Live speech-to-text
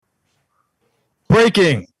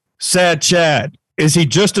Breaking. Sad Chad. Is he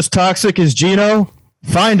just as toxic as Gino?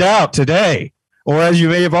 Find out today. Or as you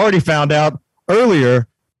may have already found out earlier,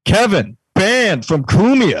 Kevin banned from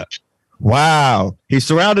Cumia. Wow. He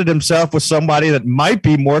surrounded himself with somebody that might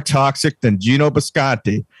be more toxic than Gino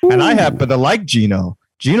Bisconti. Ooh. And I happen to like Gino.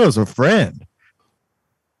 Gino's a friend.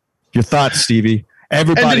 Your thoughts, Stevie?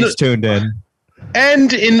 Everybody's tuned in.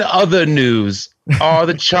 And in other news, are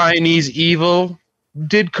the Chinese evil?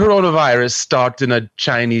 Did coronavirus start in a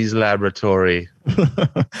Chinese laboratory?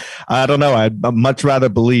 I don't know. I'd much rather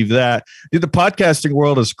believe that. Dude, the podcasting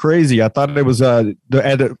world is crazy. I thought it was at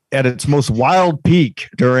its most wild peak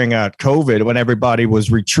during COVID, when everybody was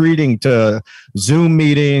retreating to Zoom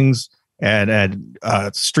meetings and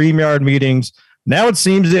StreamYard meetings. Now it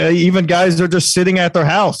seems even guys are just sitting at their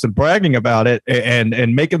house and bragging about it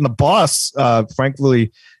and making the boss,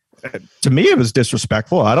 frankly, to me, it was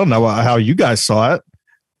disrespectful. I don't know how you guys saw it,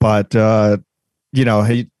 but,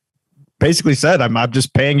 he basically said, I'm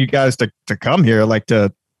just paying you guys to come here, like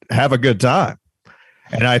to have a good time.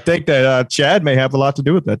 And I think that Chad may have a lot to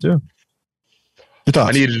do with that too.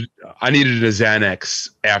 I needed a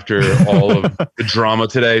Xanax after all of the drama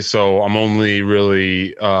today. So I'm only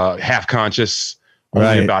really half conscious.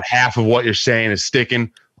 Only about half of what you're saying is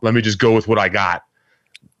sticking. Let me just go with what I got.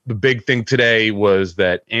 The big thing today was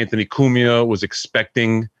that Anthony Cumia was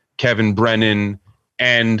expecting Kevin Brennan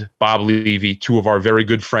and Bob Levy, two of our very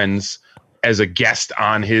good friends, as a guest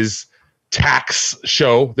on his tax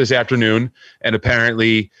show this afternoon. And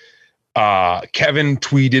apparently Kevin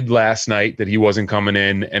tweeted last night that he wasn't coming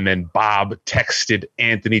in. And then Bob texted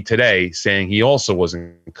Anthony today saying he also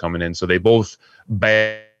wasn't coming in. So they both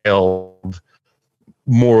bailed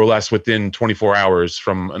more or less within 24 hours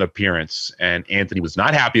from an appearance. And Anthony was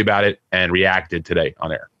not happy about it and reacted today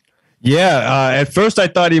on air. Yeah. At first I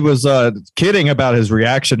thought he was kidding about his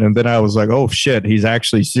reaction. And then I was like, oh shit, he's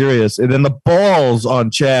actually serious. And then the balls on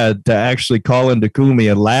Chad to actually call into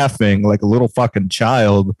Cumia laughing like a little fucking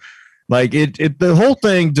child. Like the whole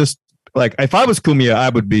thing just like, if I was Cumia, I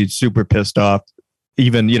would be super pissed off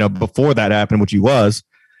even, before that happened, which he was.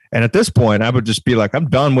 And at this point, I would just be like, I'm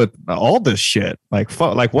done with all this shit. Like,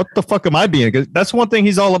 like what the fuck am I being? Because that's one thing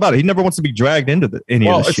he's all about. He never wants to be dragged into any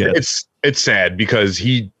of this shit. It's sad because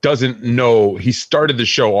he doesn't know. He started the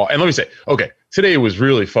show. And let me say, okay, today was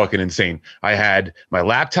really fucking insane. I had my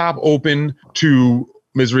laptop open to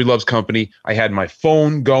Misery Loves Company. I had my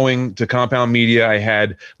phone going to Compound Media. I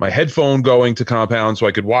had my headphone going to Compound so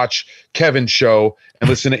I could watch Kevin's show and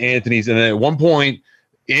listen to Anthony's. And then at one point,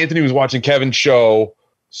 Anthony was watching Kevin's show.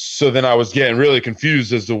 So then I was getting really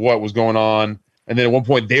confused as to what was going on. And then at one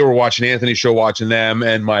point they were watching Anthony's show, watching them,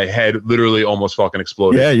 and my head literally almost fucking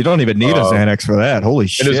exploded. Yeah, you don't even need a Xanax for that. Holy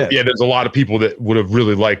shit. There's a lot of people that would have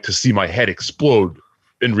really liked to see my head explode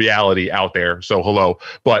in reality out there. So hello.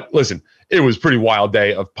 But listen, it was a pretty wild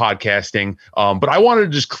day of podcasting. But I wanted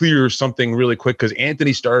to just clear something really quick because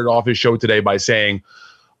Anthony started off his show today by saying,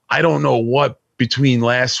 I don't know what between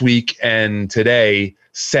last week and today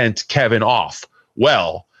sent Kevin off.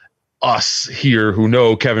 Well, us here who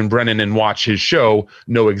know Kevin Brennan and watch his show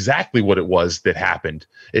know exactly what it was that happened.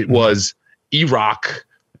 It was E-Rock.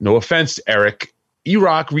 No offense, Eric.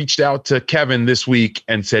 E-Rock reached out to Kevin this week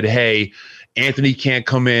and said, hey, Anthony can't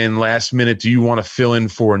come in last minute. Do you want to fill in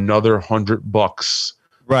for another $100?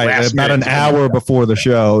 Right. About an hour before the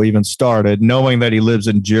show even started, knowing that he lives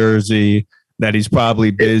in Jersey, that he's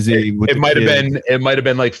probably busy. It might have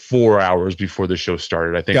been like 4 hours before the show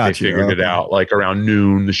started. I think they figured it out like around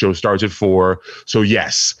noon. The show starts at 4. So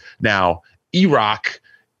yes. Now E-Rock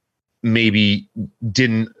maybe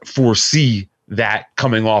didn't foresee that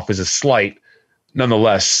coming off as a slight.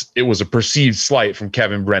 Nonetheless, it was a perceived slight from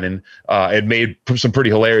Kevin Brennan. It made some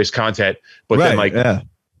pretty hilarious content, but then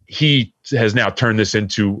he has now turned this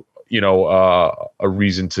into a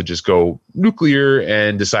reason to just go nuclear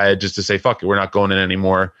and decided just to say, fuck it, we're not going in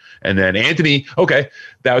anymore. And then Anthony, okay,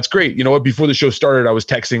 that's great. You know what? Before the show started, I was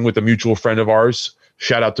texting with a mutual friend of ours.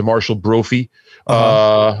 Shout out to Marshall Brophy.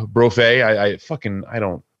 Brophy. I'm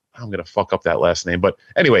going to fuck up that last name. But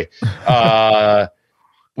anyway,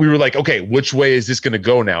 we were like, okay, which way is this going to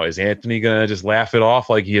go now? Is Anthony going to just laugh it off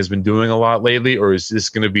like he has been doing a lot lately? Or is this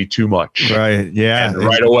going to be too much? Right. Yeah. And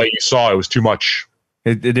right away you saw it was too much.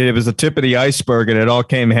 It was the tip of the iceberg, and it all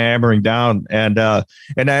came hammering down. And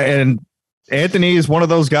Anthony is one of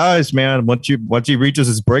those guys, man. Once he reaches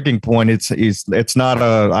his breaking point, it's not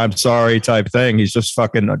a I'm sorry type thing. He's just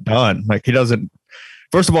fucking done. Like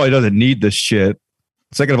first of all, he doesn't need this shit.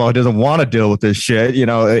 Second of all, he doesn't want to deal with this shit.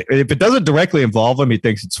 If it doesn't directly involve him, he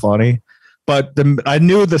thinks it's funny. But I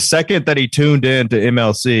knew the second that he tuned in to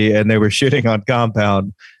MLC and they were shitting on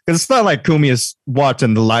Compound, because it's not like Cumia's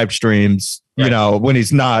watching the live streams, you know, when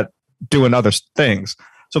he's not doing other things.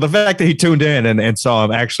 So the fact that he tuned in and saw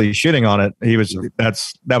him actually shitting on it,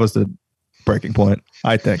 that was the breaking point,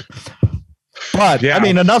 I think. But I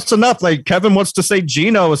mean, enough's enough. Like Kevin wants to say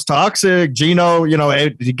Gino is toxic. Gino, you know,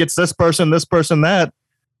 he gets this person, that.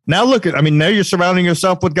 Now now you're surrounding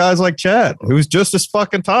yourself with guys like Chad, who's just as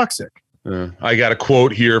fucking toxic. I got a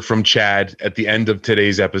quote here from Chad at the end of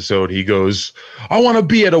today's episode. He goes, "I want to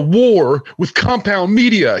be at a war with Compound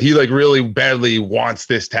Media." He like really badly wants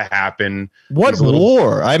this to happen. What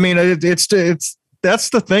war? I mean, it's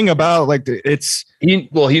that's the thing about like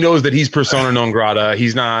he knows that he's persona non grata.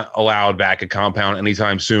 He's not allowed back at Compound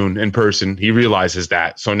anytime soon in person. He realizes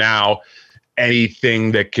that. So now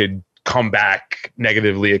anything that could come back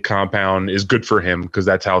negatively at Compound is good for him, because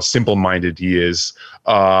that's how simple-minded he is.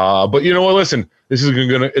 But you know what? Listen, this is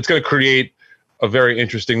it's gonna create a very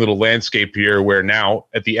interesting little landscape here, where now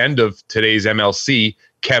at the end of today's MLC,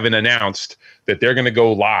 Kevin announced that they're gonna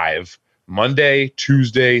go live Monday,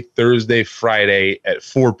 Tuesday, Thursday, Friday at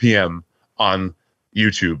 4 p.m. on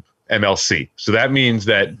YouTube MLC. So that means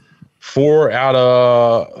that 4 out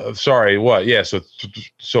of so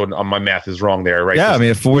my math is wrong there, right? Yeah, I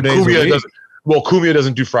mean 4 days. Cumia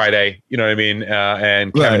doesn't do Friday, you know what I mean?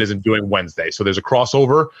 And Kevin isn't doing Wednesday. So there's a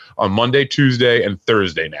crossover on Monday, Tuesday, and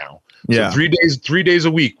Thursday now. Yeah. So 3 days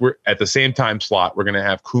a week, we're at the same time slot. We're gonna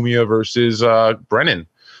have Cumia versus Brennan.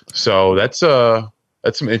 So that's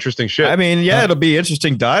some interesting shit. I mean, it'll be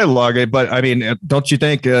interesting dialogue, but I mean, don't you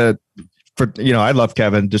think I love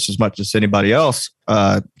Kevin just as much as anybody else.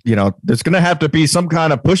 There's going to have to be some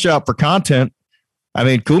kind of push out for content. I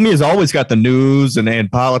mean, Cumia's always got the news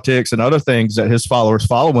and politics and other things that his followers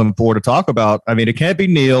follow him for to talk about. I mean, it can't be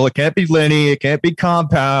Neil, it can't be Lenny, it can't be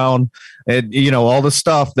Compound, and all the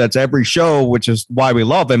stuff that's every show, which is why we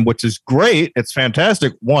love him, which is great. It's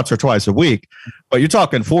fantastic once or twice a week, but you're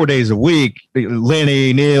talking 4 days a week,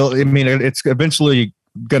 Lenny, Neil. I mean, it's eventually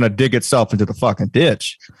going to dig itself into the fucking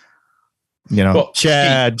ditch.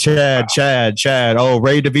 Chad. Oh,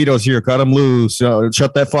 Ray DeVito's here. Cut him loose.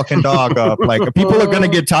 Shut that fucking dog up. Like, people are going to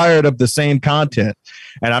get tired of the same content.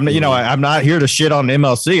 And I'm not here to shit on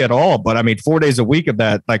MLC at all. But I mean, 4 days a week of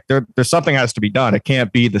that, like there's something has to be done. It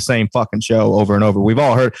can't be the same fucking show over and over. We've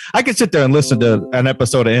all heard. I could sit there and listen to an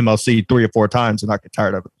episode of MLC 3 or 4 times and not get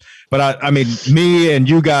tired of it. But I mean, me and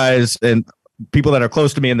you guys and people that are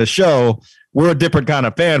close to me in the show, we're a different kind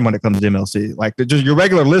of fan when it comes to MLC. Like, just your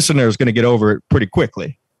regular listener is going to get over it pretty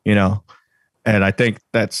quickly, and I think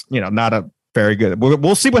that's not a very good.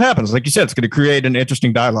 We'll see what happens. Like you said, it's going to create an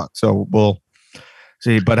interesting dialogue. So we'll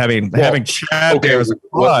see. But having Chad there as a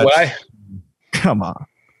clutch, come on.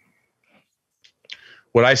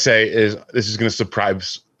 What I say is this is going to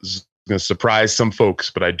surprise some folks,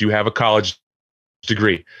 but I do have a college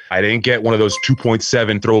degree. I didn't get one of those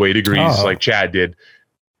 2.7 throwaway degrees like Chad did.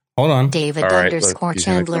 Hold on. David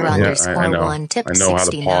Chandler _1 tip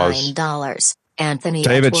 $69. Anthony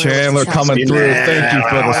David Chandler coming through. Thank you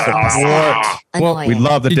for the support. Well, we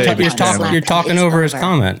love the David Chandler. You're talking over his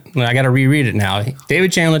comment. I got to reread it now.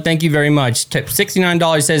 David Chandler, thank you very much. Tip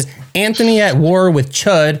 $69 says, Anthony at war with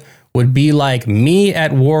Chud would be like me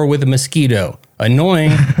at war with a mosquito.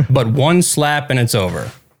 Annoying, but one slap and it's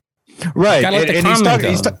over. Right. I like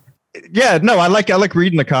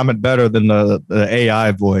reading the comment better than the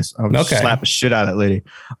AI voice. I'll slap the shit out of that lady.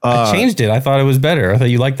 I changed it. I thought it was better. I thought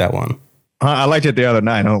you liked that one. I liked it the other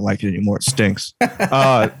night. I don't like it anymore. It stinks.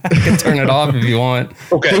 I can turn it off if you want.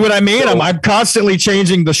 Okay. See what I mean? I'm constantly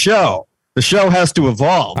changing the show. The show has to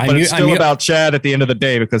evolve, but it's still about Chad at the end of the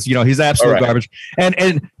day, because he's absolute garbage.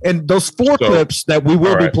 And those 4 clips that we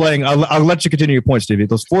will be playing, I'll let you continue your point, Stevie.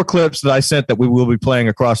 Those 4 clips that I sent that we will be playing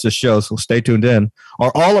across this show, so stay tuned in,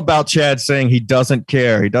 are all about Chad saying he doesn't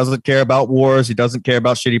care. He doesn't care about wars. He doesn't care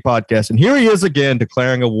about shitty podcasts. And here he is again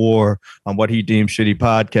declaring a war on what he deems shitty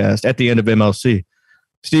podcast at the end of MLC.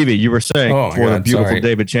 Stevie, you were saying the beautiful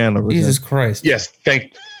David Chandler. Jesus Christ. Yes,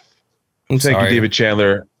 thank you, David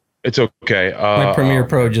Chandler. It's okay. My Premiere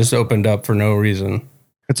Pro just opened up for no reason.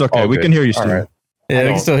 It's okay. We can hear you, Steve. Right. Yeah, I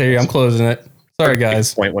can still hear you. I'm closing it. Sorry,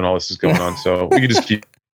 guys. Point when all this is going on, so we can just keep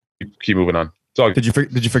moving on. Did you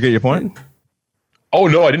forget your point? Oh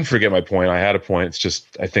no, I didn't forget my point. I had a point. It's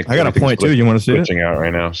just I think I got a point too. You want to see it? Out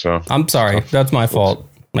right now, so I'm sorry. That's my fault.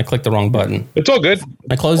 I clicked the wrong button. It's all good.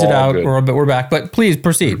 I closed it out. We're back. But please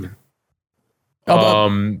proceed.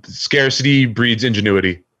 Scarcity breeds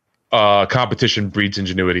ingenuity. Competition breeds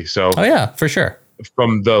ingenuity. So, yeah, for sure.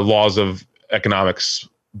 From the laws of economics,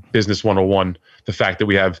 business 101, the fact that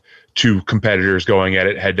we have two competitors going at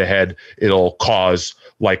it head to head, it'll cause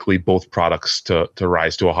likely both products to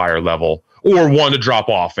rise to a higher level, or one to drop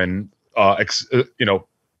off and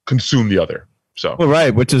consume the other. So, well,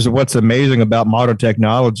 right, which is what's amazing about modern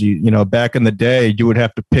technology. You know, back in the day, you would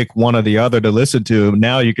have to pick one or the other to listen to.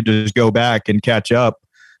 Now you could just go back and catch up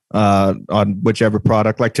on whichever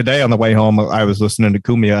product. Like today on the way home, I was listening to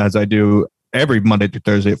Cumia, as I do every Monday through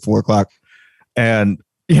Thursday at 4:00, and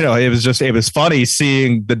it was funny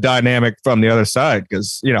seeing the dynamic from the other side,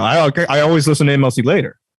 because I always listen to MLC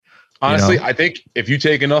Later. Honestly, I think if you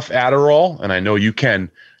take enough Adderall, and I know you can,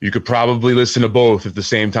 you could probably listen to both at the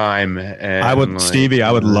same time. And I would, Stevie,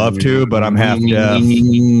 I would love to, but I'm half deaf.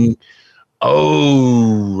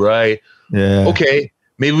 Oh, right. Yeah. Okay.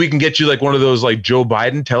 Maybe we can get you like one of those like Joe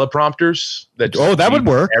Biden teleprompters that would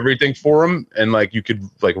work. Everything for him, and like you could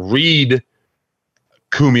like read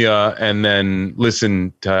Cumia and then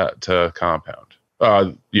listen to Compound.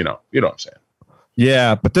 You know what I'm saying.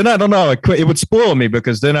 Yeah, but then I don't know. It would spoil me,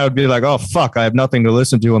 because then I would be like, oh, fuck, I have nothing to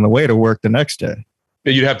listen to on the way to work the next day.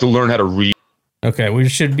 You'd have to learn how to read. Okay, we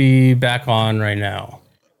should be back on right now.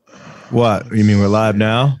 What? You mean we're live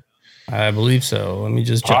now? I believe so. Let me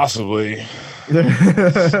just check. Possibly. I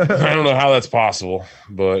don't know how that's possible,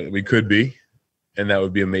 but we could be, and that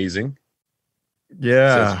would be amazing.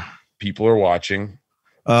 Yeah. Since people are watching.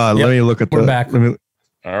 Let me look at We're back.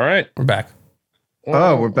 All right. We're back.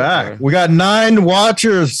 Oh, we're back. Okay. We got 9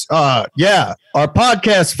 watchers. Yeah, our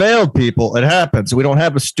podcast failed, people. It happens. We don't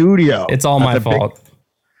have a studio. It's all my fault.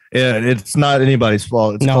 It's not anybody's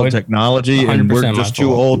fault. It's called technology, and we're just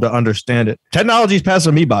too old to understand it. Technology's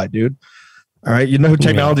passing me by, dude. All right, you know who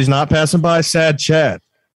technology's not passing by? Sad Chad.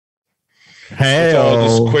 Hey,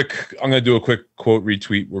 just quick. I'm gonna do a quick quote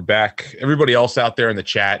retweet. We're back. Everybody else out there in the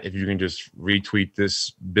chat, if you can just retweet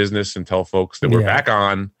this business and tell folks that we're back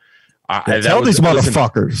on. Tell these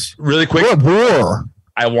motherfuckers really quick. War.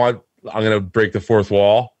 I'm going to break the fourth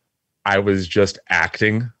wall. I was just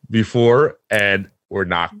acting before, and we're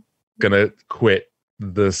not going to quit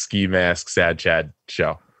the Ski Mask Sad Chad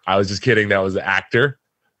show. I was just kidding. That was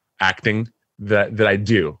acting that I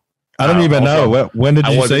do. I don't even know. When did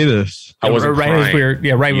you say this? I wasn't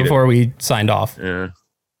right before we signed off. Yeah.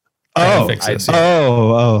 I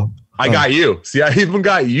got you. See, I even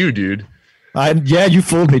got you, dude. You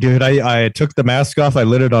fooled me, dude. I took the mask off. I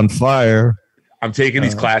lit it on fire. I'm taking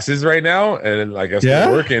these classes right now, and I guess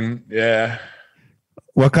they're working. Yeah.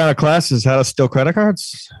 What kind of classes? How to steal credit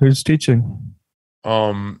cards? Who's teaching?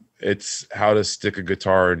 It's how to stick a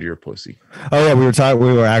guitar into your pussy. Oh yeah,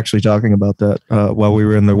 we were actually talking about that while we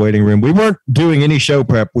were in the waiting room. We weren't doing any show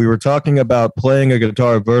prep. We were talking about playing a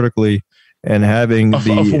guitar vertically and having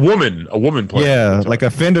a woman playing. Yeah, like a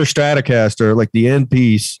Fender Stratocaster, like the end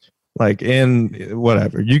piece. Like in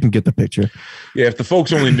whatever, you can get the picture. Yeah, if the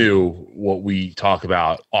folks only knew what we talk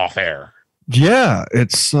about off air. Yeah,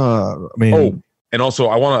 it's and also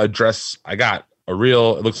I want to address, it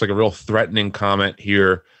looks like a real threatening comment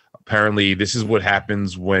here. Apparently this is what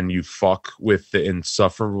happens when you fuck with the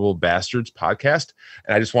Insufferable Bastards podcast.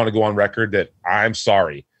 And I just want to go on record that I'm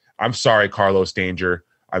sorry. I'm sorry, Carlos Danger.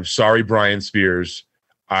 I'm sorry, Brian Spears.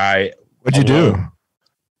 What'd you do?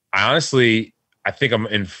 I honestly, I think I'm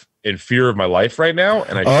in fear of my life right now,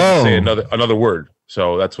 and I shouldn't say another word.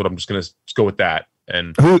 So that's what I'm just going to go with that.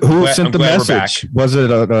 And who sent the message? Was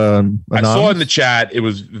it I saw in the chat. It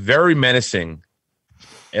was very menacing.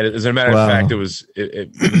 And as a matter of fact, it was.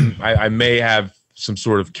 I may have some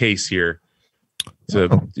sort of case here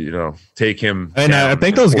to take him. And I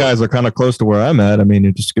think those guys are kind of close to where I'm at. I mean,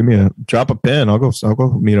 you just drop a pin. I'll go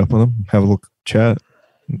meet up with them, have a little chat.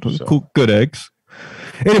 Cool, good eggs.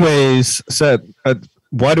 Anyways, Seth,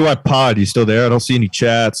 why do I pod? You still there? I don't see any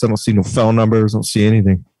chats. I don't see no phone numbers. I don't see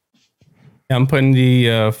anything. I'm putting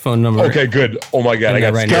the phone number. Okay, good. Oh my God, I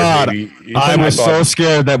got scared. I was so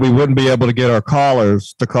scared that we wouldn't be able to get our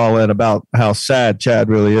callers to call in about how sad Chad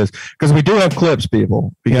really is, because we do have clips,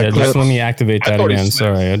 people. We got clips. Just let me activate that again.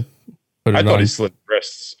 Sorry, I thought he slit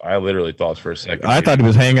wrists. I literally thought for a second. I thought he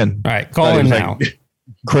was hanging. All right, call in now. Like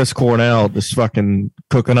Chris Cornell just fucking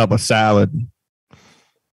cooking up a salad.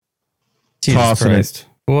 Jesus Christ.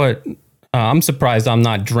 What? I'm surprised I'm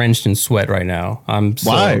not drenched in sweat right now.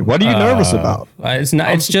 Why? What are you nervous about? It's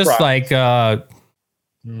not. It's just like I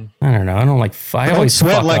don't know. I don't like. I always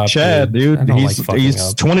sweat like Chad, dude.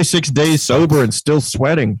 He's 26 days sober and still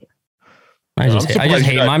sweating. I just hate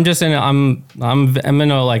him. I'm just in. I'm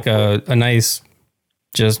in a nice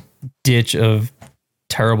just ditch of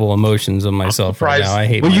terrible emotions of myself right now. I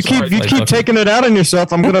hate. Well, you keep taking it out on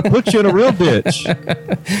yourself. I'm gonna put you in a real ditch.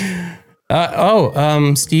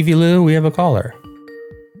 Stevie Lew, we have a caller.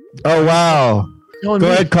 Oh, wow. Go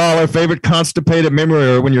ahead, caller. Favorite constipated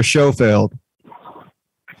memory or when your show failed?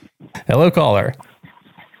 Hello, caller.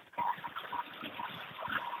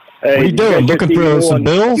 Hey, what are you doing? Looking for some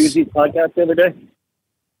bills? Hughes's podcast the other day?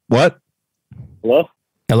 What? Hello?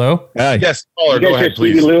 Hello? Yes, caller, go ahead,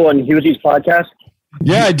 please. Stevie Lew and Hughes's podcast?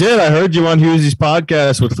 Yeah, I did. I heard you on Hughes's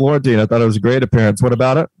podcast with Florentine. I thought it was a great appearance. What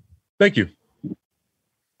about it? Thank you.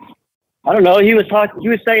 I don't know. He was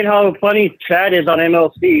saying how funny Chad is on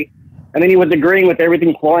MLC, and then he was agreeing with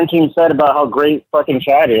everything Florentine said about how great fucking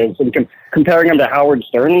Chad is, and comparing him to Howard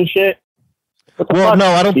Stern and shit. Well, no,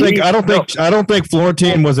 I don't think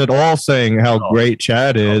Florentine was at all saying how great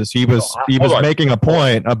Chad is. He was making a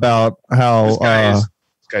point about how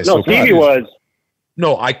Stevie was.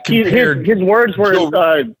 No, I compared his words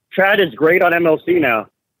were Chad is great on MLC now.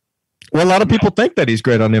 Well, a lot of people think that he's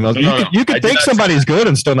great on MLC. You could think somebody's good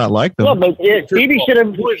and still not like them. Well, but Stevie should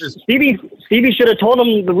have told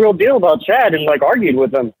him the real deal about Chad and like argued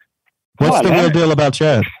with him. What's the real deal about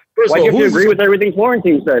Chad? Why do you have to agree with everything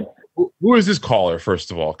Florentine said? Who is this caller,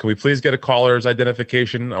 first of all? Can we please get a caller's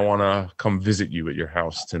identification? I want to come visit you at your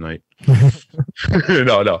house tonight.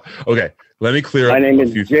 No. Okay, let me clear up. My name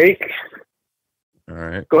is Jake. All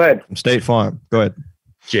right. Go ahead. State Farm. Go ahead.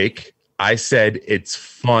 Jake, I said it's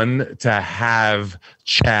fun to have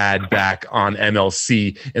Chad back on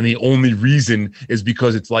MLC, and the only reason is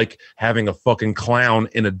because it's like having a fucking clown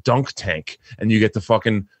in a dunk tank, and you get to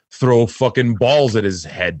fucking throw fucking balls at his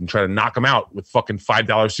head and try to knock him out with fucking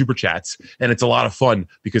 $5 super chats. And it's a lot of fun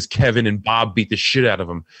because Kevin and Bob beat the shit out of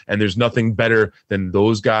him. And there's nothing better than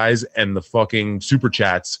those guys and the fucking super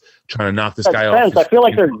chats trying to knock this guy off. I feel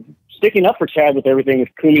like they're sticking up for Chad with everything, with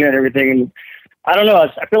Cumia and everything. And I don't know.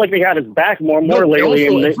 I feel like they got his back more and more lately.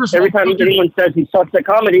 And every time anyone says he sucks at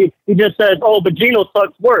comedy, he just says, "Oh, but Gino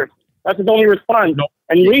sucks worse." That's his only response. No.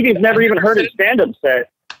 And Levy's never even heard his stand-up set.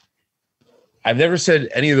 I've never said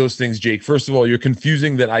any of those things, Jake. First of all, you're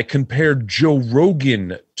confusing that I compared Joe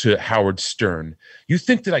Rogan to Howard Stern. You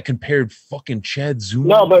think that I compared fucking Chad Zumock?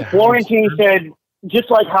 No, but Florentine said,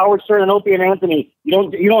 just like Howard Stern and Artie Anthony, you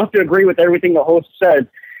don't have to agree with everything the host says.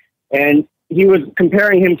 And he was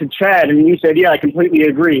comparing him to Chad, and you said, "Yeah, I completely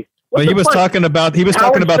agree." But he was talking about the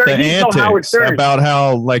antics, about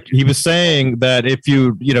how like he was saying that if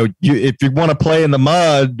you want to play in the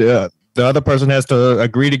mud. The other person has to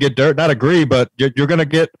agree to get dirt. Not agree, but you're going to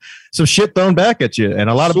get some shit thrown back at you. And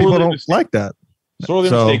a lot of people don't like that. Sorely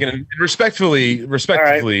mistaken. And respectfully,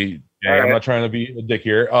 right. I'm not trying to be a dick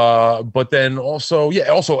here. But then also,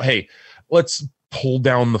 hey, let's pull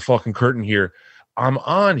down the fucking curtain here. I'm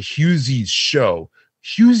on Hughes's show.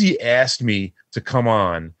 Hughesy asked me to come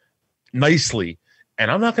on nicely. And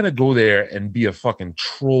I'm not going to go there and be a fucking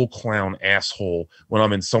troll clown asshole when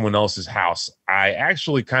I'm in someone else's house. I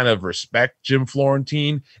actually kind of respect Jim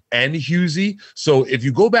Florentine and Hughesy. So if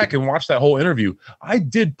you go back and watch that whole interview, I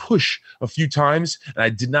did push a few times and I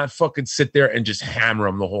did not fucking sit there and just hammer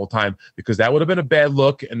him the whole time because that would have been a bad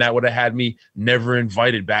look and that would have had me never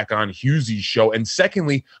invited back on Hughesy's show. And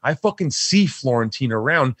secondly, I fucking see Florentine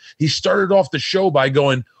around. He started off the show by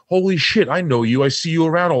going, "Holy shit, I know you. I see you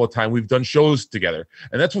around all the time. We've done shows together."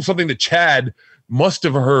 And that's something that Chad must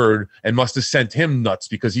have heard and must have sent him nuts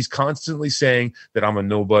because he's constantly saying that I'm a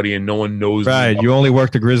nobody and no one knows me. Right, you only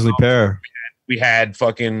worked a grizzly pear. We had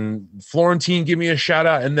fucking Florentine give me a shout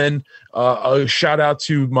out, and then a shout out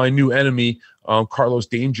to my new enemy, Carlos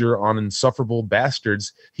Danger on Insufferable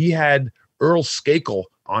Bastards. He had Earl Skakel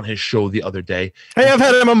on his show the other day. Hey, I've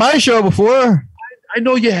had him on my show before. I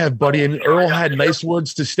know you have, buddy, and Earl had nice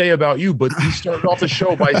words to say about you, but he started off the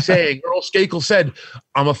show by saying, Earl Skakel said,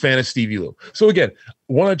 "I'm a fan of Stevie Lew." So again,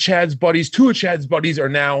 two of Chad's buddies are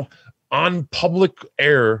now on public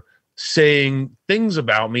air saying things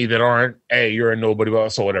about me that aren't, "Hey, you're a nobody,"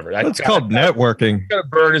 so whatever. That's called networking. Got to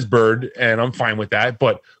burn his bird, and I'm fine with that.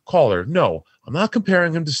 But caller, no. I'm not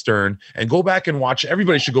comparing him to Stern. And go back and watch.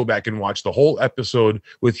 Everybody should go back and watch the whole episode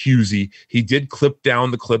with Hughesy. He did clip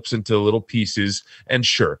down the clips into little pieces. And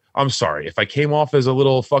sure, I'm sorry. If I came off as a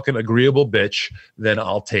little fucking agreeable bitch, then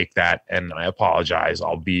I'll take that. And I apologize.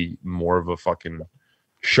 I'll be more of a fucking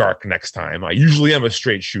shark next time. I usually am a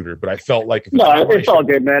straight shooter, but I felt like... it's all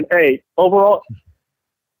good, man. Hey, overall,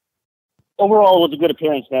 it was a good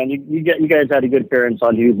appearance, man. You guys had a good appearance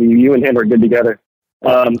on Hughesy. You and him are good together.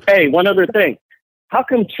 Hey, one other thing. How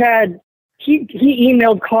come Chad, he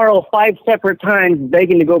emailed Carl 5 separate times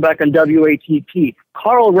begging to go back on WATP.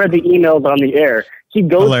 Carl read the emails on the air. He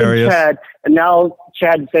goes to Chad, and now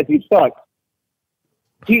Chad says he sucks.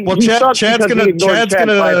 Chad's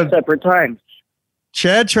gonna 5 separate times.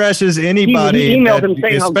 Chad trashes anybody, he emailed him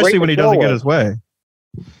saying especially when he doesn't get his way.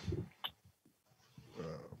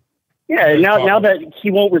 Yeah, now that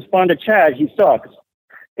he won't respond to Chad, he sucks.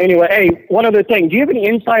 Anyway, hey, one other thing. Do you have any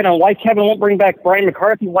insight on why Kevin won't bring back Brian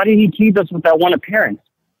McCarthy? Why did he tease us with that one appearance?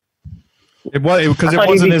 It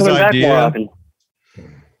wasn't his idea.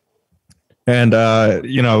 And,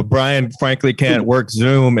 Brian, frankly, can't work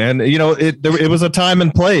Zoom. And, it was a time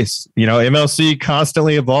and place. MLC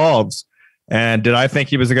constantly evolves. And did I think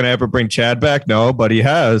he was going to ever bring Chad back? No, but he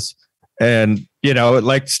has. And,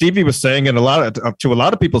 like Stevie was saying, and to a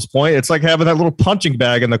lot of people's point, it's like having that little punching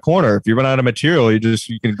bag in the corner. If you run out of material, you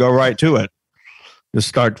can go right to it. Just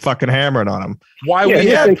start fucking hammering on him.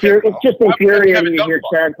 It's just infuriating to hear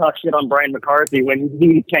Chad talk shit on Brian McCarthy when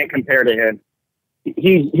he can't compare to him.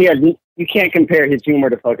 You can't compare his humor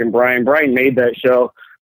to fucking Brian. Brian made that show.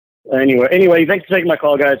 Anyway, thanks for taking my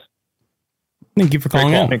call, guys. Thank you for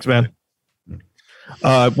calling in. Thanks, man.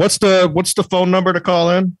 What's the phone number to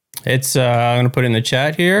call in? It's I'm going to put it in the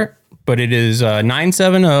chat here, but it is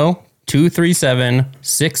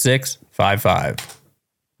 970-237-6655.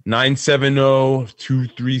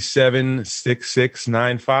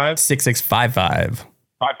 970-237-6695. 6655.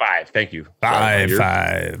 55. Thank you.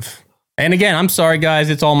 55. And again, I'm sorry,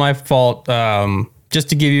 guys. It's all my fault. Just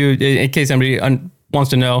to give you, in case somebody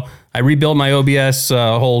wants to know, I rebuilt my OBS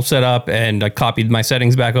whole setup and I copied my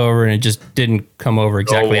settings back over, and it just didn't come over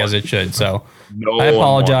exactly as it should. So I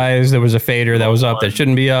apologize. There was a fader that was up that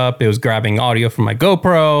shouldn't be up. It was grabbing audio from my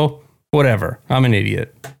GoPro. Whatever. I'm an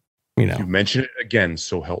idiot. You mention it again,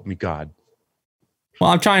 so help me God. Well,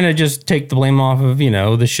 I'm trying to just take the blame off of,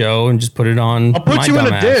 the show and just put it on. I'll put you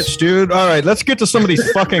in a ditch, dude. All right, let's get to some of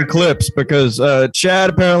these fucking clips because Chad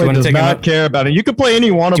apparently does not care about it. You can play any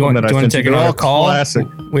one of them that I sent you. Do you want to take another call? Classic.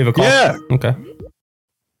 We have a call? Yeah. Okay.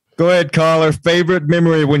 Go ahead, caller. Favorite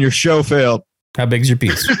memory when your show failed? How big's your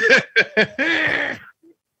piece?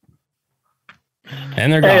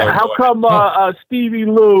 And they're gone. Hey, how come Stevie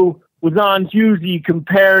Lew was on Husey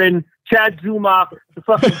comparing Chad Zumock to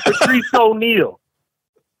fucking Patrice O'Neal?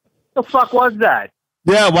 The fuck was that?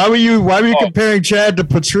 Yeah, why were you comparing Chad to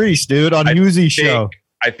Patrice, dude, on Husey's show?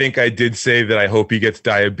 I think I did say that I hope he gets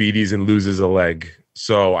diabetes and loses a leg.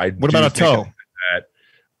 So what about a toe?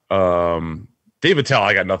 Dave Attell,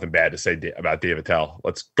 I got nothing bad to say about Dave Attell.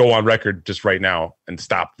 Let's go on record just right now and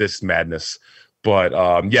stop this madness. But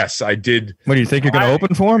yes, I did. What do you think you're going to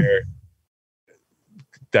open for him?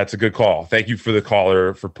 That's a good call. Thank you for the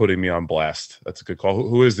caller for putting me on blast. That's a good call.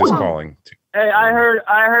 Who is this calling? Hey, I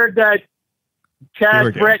heard that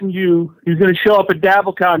Chad threatened you. He's going to show up at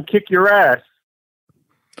DabbleCon, kick your ass.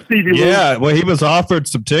 Stevie Lew. Yeah, well, he was offered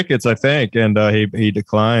some tickets, I think, and he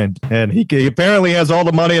declined. And he apparently has all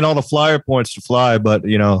the money and all the flyer points to fly, but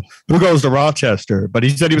who goes to Rochester? But he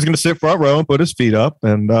said he was going to sit front row and put his feet up.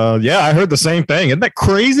 And I heard the same thing. Isn't that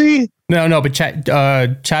crazy? No, but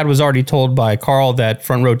Chad was already told by Carl that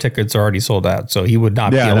front row tickets are already sold out, so he would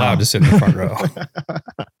not be allowed to sit in the front row.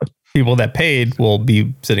 People that paid will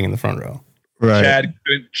be sitting in the front row. Right.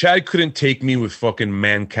 Chad couldn't take me with fucking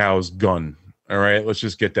Mancow's gun. All right, let's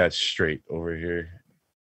just get that straight over here.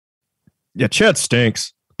 Yeah, Chad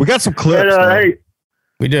stinks. We got some clips. Hey,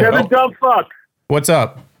 we do. Kevin Dumbfck. What's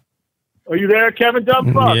up? Are you there, Kevin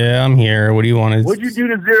Dumbfck? Yeah, I'm here. What do you want? What'd you do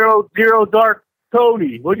to Zero Dark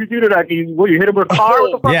Tony? What'd you do to that? You hit him with a car?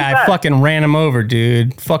 What the fuck I fucking ran him over,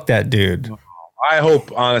 dude. Fuck that dude. I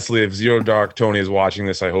hope, honestly, if Zero Dark Tony is watching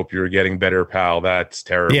this, I hope you're getting better, pal. That's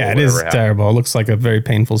terrible. Yeah, it is terrible. It looks like a very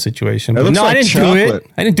painful situation. No, I didn't do it.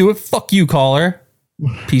 I didn't do it. Fuck you, caller.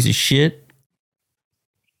 Piece of shit.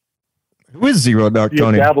 Who is Zero Dark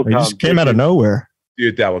Tony? He just came out of nowhere. You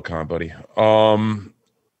at DabbleCon, buddy.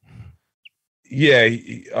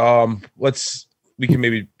 We can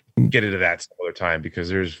maybe get into that some other time because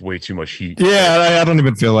there's way too much heat. Yeah, I don't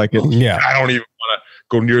even feel like it. Yeah, I don't even want to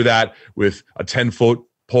go near that with a 10-foot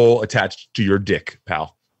pole attached to your dick,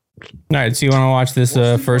 pal. All right, so you want to watch this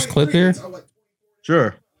first clip here?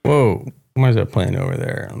 Sure. Whoa, why is that playing over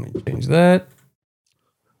there? Let me change that.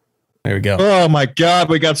 There we go. Oh my God,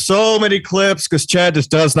 we got so many clips because Chad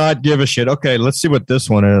just does not give a shit. Okay, let's see what this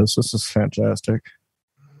one is. This is fantastic.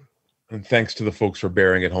 And thanks to the folks for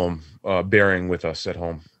bearing with us at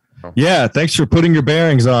home. Yeah, thanks for putting your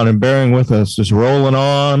bearings on and bearing with us. Just rolling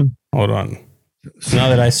on. Hold on. Now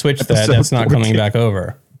that I switched that's not coming back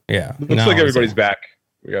over. Yeah. Looks like everybody's back.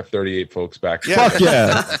 We got 38 folks back. Yeah. Fuck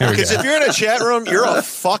yeah. Because if you're in a chat room, you're a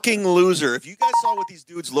fucking loser. If you guys saw what these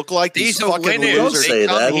dudes look like, these fucking losers. Say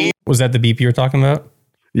that. Was that the beep you were talking about?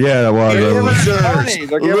 Yeah, that was.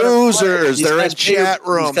 Losers. They're in chat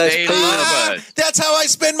room. That's how I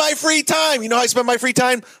spend my free time. You know how I spend my free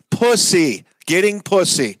time? Pussy. Getting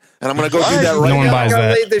pussy. And I'm going to go do that right No one now. buys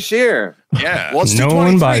that. Late this year. Yeah. Well, it's No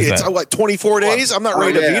one buys It's that. what, 24 days? I'm not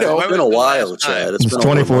ready to veto. It's been a while, Chad. It's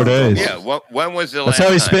 24 days. Yeah. When was the That's last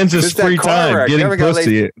how he time? spends his free time getting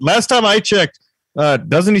pussy. Last time I checked,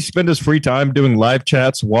 doesn't he spend his free time doing live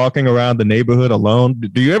chats, walking around the neighborhood alone?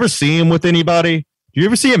 Do you ever see him with anybody? Do you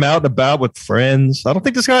ever see him out and about with friends? I don't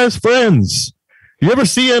think this guy has friends. You ever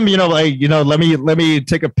see him, let me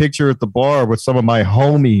take a picture at the bar with some of my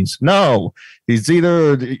homies? No,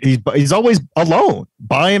 he's always alone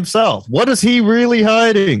by himself. What is he really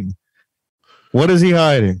hiding? What is he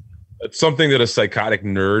hiding? It's something that a psychotic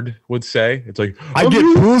nerd would say. It's like, I get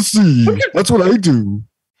pussy. That's what I do.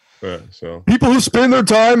 So people who spend their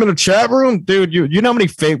time in a chat room, dude, you know how many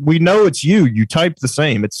fake, we know it's you. You type the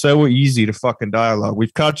same. It's so easy to fucking dialogue.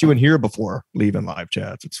 We've caught you in here before leaving live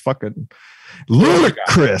chats. It's fucking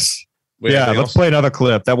ludicrous. Yeah, let's play another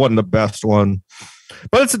clip. That wasn't the best one.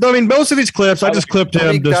 But most of these clips, I just clipped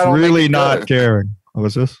him just really not caring. What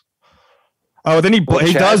was this? Oh, then he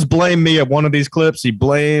does blame me at one of these clips. He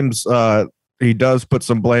blames, he does put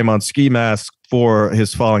some blame on Ski Mask for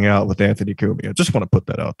his falling out with Anthony Cumia. Just want to put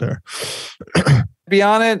that out there. Be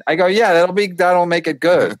on it. I go, yeah, that'll make it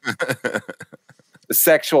good. The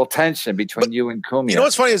sexual tension between you and Cumia. You know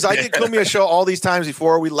what's funny is I did Cumia Show all these times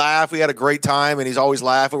before. We laugh. We had a great time, and he's always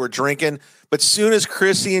laughing. We're drinking. But soon as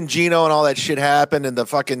Chrissy and Gino and all that shit happened and the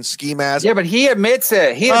fucking Ski Mask. Yeah, but he admits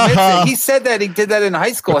it. He admits it. He said that he did that in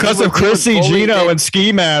high school. Because of Chrissy, Gino, and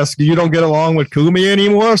Ski Mask, you don't get along with Cumia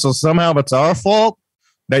anymore, so somehow it's our fault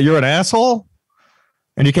that you're an asshole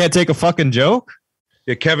and you can't take a fucking joke?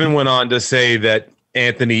 Yeah, Kevin went on to say that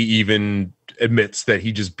Anthony even admits that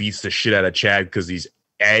he just beats the shit out of Chad because he's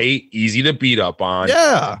easy to beat up on.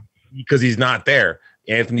 Yeah. Because he's not there.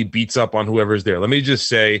 Anthony beats up on whoever's there. Let me just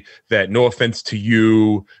say that no offense to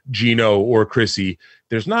you, Gino, or Chrissy,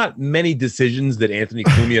 there's not many decisions that Anthony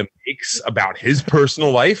Cumia makes about his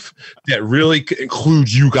personal life that really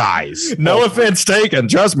include you guys. No offense taken.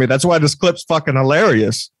 Trust me. That's why this clip's fucking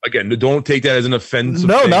hilarious. Again, don't take that as an offense.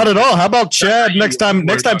 No, not at all. How about Chad? Next time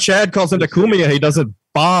Chad calls into Cumia, he doesn't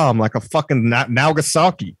bomb like a fucking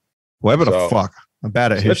Nagasaki. Whoever the fuck. I'm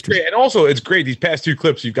bad at history. That's great. And also, it's great. These past two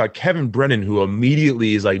clips, you've got Kevin Brennan, who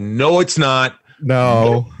immediately is like, no, it's not.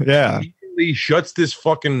 No. Yeah. Immediately shuts this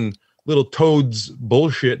fucking little toad's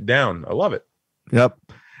bullshit down. I love it. Yep.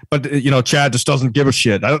 But, Chad just doesn't give a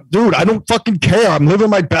shit. I don't fucking care. I'm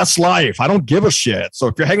living my best life. I don't give a shit. So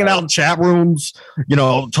if you're hanging out in chat rooms,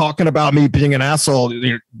 talking about me being an asshole,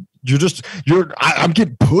 I'm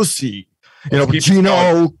getting pussy.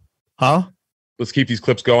 Gino. Huh? Let's keep these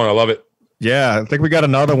clips going. I love it. Yeah, I think we got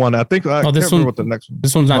another one. I think I can't remember what the next one.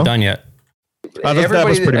 This one's not done yet. That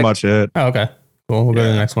was pretty much it. Oh, okay. Cool. We'll go to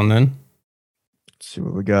the next one then. Let's see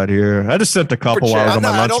what we got here. I just sent a couple while I was on my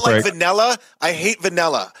lunch break. I don't like vanilla. I hate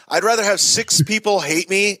vanilla. I'd rather have 6 people hate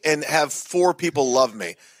me and have 4 people love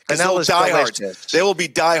me. Because they'll die hard. They will be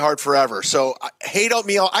die hard forever. So hate on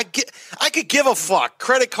me. I could give a fuck.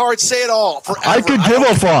 Credit card, say it all forever. I could give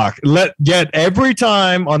a fuck. Yet every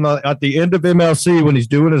time at the end of MLC when he's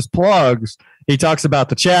doing his plugs, he talks about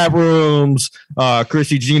the chat rooms.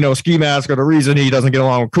 Chrissy, Gino, Ski Mask are the reason he doesn't get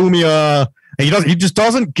along with Cumia. He just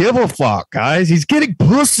doesn't give a fuck, guys. He's getting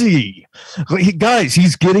pussy. He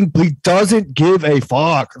doesn't give a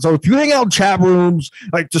fuck. So if you hang out in chat rooms,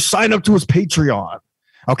 just sign up to his Patreon.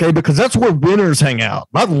 Okay, because that's where winners hang out,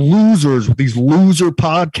 not losers with these loser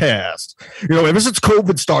podcasts. Ever since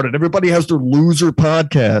COVID started, everybody has their loser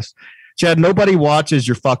podcast. Chad, nobody watches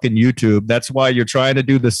your fucking YouTube. That's why you're trying to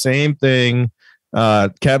do the same thing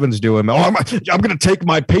Kevin's doing. Oh, I'm going to take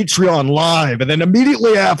my Patreon live, and then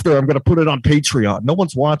immediately after, I'm going to put it on Patreon. No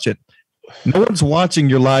one's watching. No one's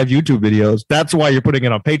watching your live YouTube videos. That's why you're putting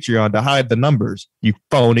it on Patreon, to hide the numbers, you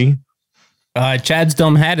phony. Chad's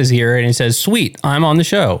dumb hat is here, and he says, "Sweet, I'm on the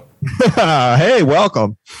show." Hey,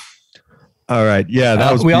 welcome. All right, yeah,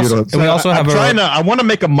 that was beautiful. I want to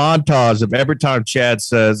make a montage of every time Chad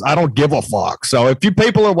says, "I don't give a fuck." So if you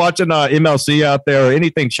people are watching MLC out there or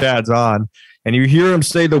anything Chad's on, and you hear him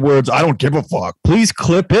say the words "I don't give a fuck," please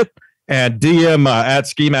clip it and DM at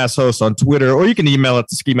Ski Mask Host on Twitter, or you can email it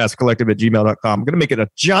to skimaskcollective@gmail.com. I'm going to make it a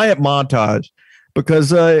giant montage. Because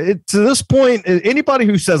to this point, anybody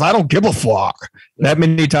who says I don't give a fuck that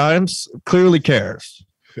many times clearly cares.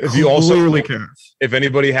 If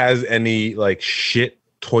anybody has any shit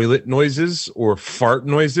toilet noises or fart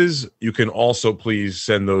noises, you can also please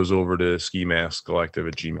send those over to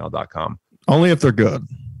skimaskcollective@gmail.com. Only if they're good.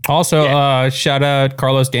 Also, shout out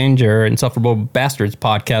Carlos Danger, Insufferable Bastards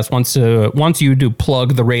podcast. Once you do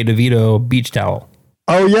plug the Ray DeVito beach towel.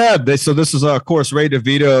 Oh, yeah. So this is, of course, Ray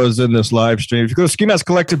DeVito is in this live stream. If you go to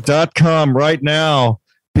skimaskcollective.com right now,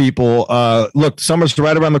 people. Look, summer's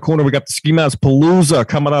right around the corner. We got the Ski Mask Palooza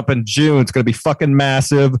coming up in June. It's going to be fucking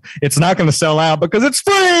massive. It's not going to sell out because it's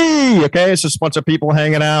free. Okay, it's just a bunch of people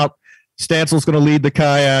hanging out. Stansel's going to lead the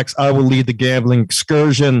kayaks. I will lead the gambling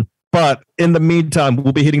excursion. But in the meantime,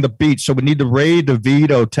 we'll be hitting the beach. So we need the Ray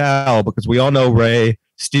DeVito towel because we all know Ray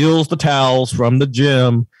steals the towels from the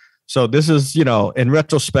gym. So this is, in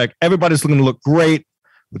retrospect, everybody's going to look great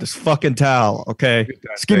with this fucking towel, okay?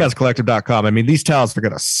 SkiMaskCollective.com. I mean, these towels are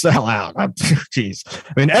going to sell out. Jeez.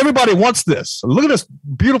 I mean, everybody wants this. Look at this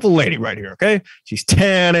beautiful lady right here, okay? She's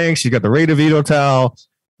tanning. She's got the Ray DeVito towel.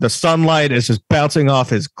 The sunlight is just bouncing off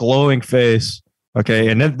his glowing face, okay?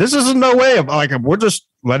 And this is no way of, we're just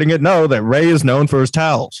letting it know that Ray is known for his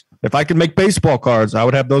towels. If I could make baseball cards, I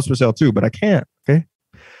would have those for sale too, but I can't, okay?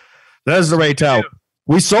 That is the Ray towel.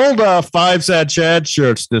 We sold 5 Sad Chad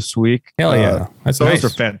shirts this week. Hell yeah. That's those nice. Are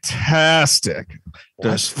fantastic.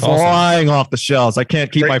 Just flying off the shelves. I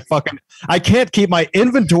can't keep my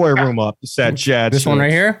inventory room up. The Sad Chad. This one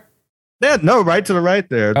right here? Yeah, no, right to the right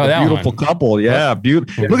there. Oh, the that beautiful one. couple. Yeah,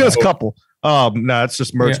 beautiful. Look at this couple. No, it's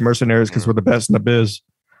just mercenaries because we're the best in the biz.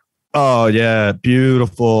 Oh, yeah,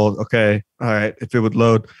 beautiful. Okay. All right. If it would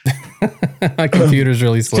load. My computer's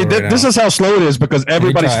really slow. See, this is how slow it is because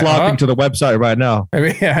everybody's flocking to the website right now.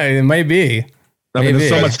 Yeah, it might be. I mean, there's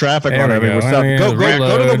so much traffic on it.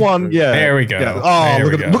 Go to the one. Yeah. There we go. Yeah. Oh,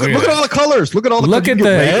 look at all the colors. Look at all the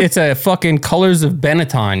colors. It's a fucking Colors of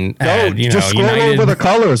Benetton ad. Just scroll over the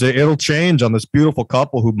colors. It'll change on this beautiful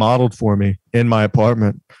couple who modeled for me in my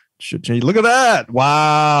apartment. Should change. Look at that.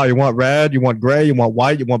 Wow. You want red, you want gray, you want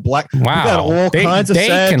white, you want black. Wow. You got all kinds of They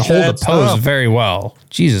can hold a pose stuff. very well.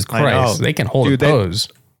 Jesus Christ. They can hold a pose.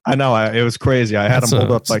 I know. It was crazy. I had them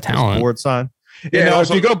hold up like this board sign. Yeah.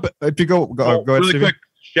 If you go ahead, really Stevie. quick,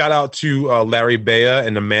 shout out to Larry Bea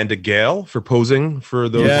and Amanda Gale for posing for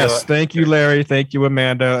those. Yes. Thank you, Larry. Thank you,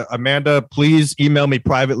 Amanda. Amanda, please email me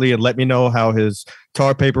privately and let me know how his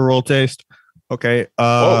tar paper roll tastes. Okay.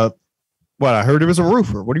 What I heard it was a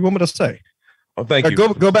roofer. What do you want me to say? Oh, thank you.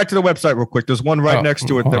 Go back to the website real quick. There's one right next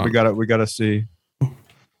to it that we gotta see.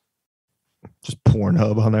 Just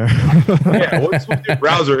Pornhub on there. Yeah, what's with your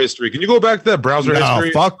browser history? Can you go back to that browser history?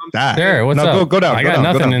 Fuck that. There, what's up? Go down. I got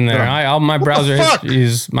nothing in there. My browser history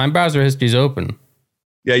is open.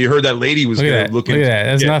 Yeah, you heard that lady was going to look into. Look at that.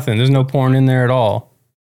 That's nothing. There's no porn in there at all.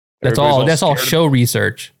 That's all show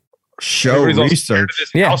research. Show research.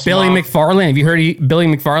 Yeah, Billy McFarland. Have you heard Billy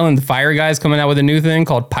McFarland, the Fire Guy's coming out with a new thing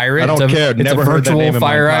called Pirate? I don't care. Never heard that name in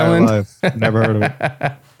my entire life. Never heard of it.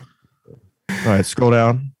 All right, scroll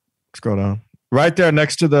down. Right there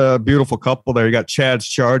next to the beautiful couple there, you got Chad's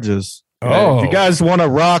Charges. Oh. If you guys want to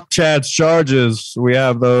rock Chad's Charges, we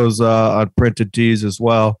have those on printed tees as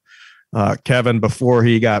well. Kevin, before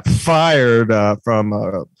he got fired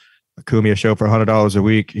from Cumia Show for $100 a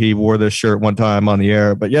week, he wore this shirt one time on the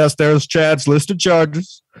air. But yes, there's Chad's listed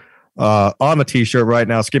charges on the t-shirt right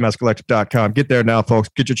now, SkiMaskCollective.com. Get there now, folks.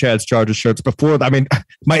 Get your Chad's Charges shirts before.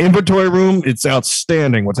 My inventory room, it's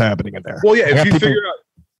outstanding what's happening in there. Well, yeah, if you figure out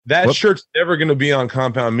that shirt's never going to be on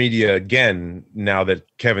Compound Media again now that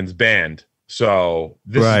Kevin's banned. So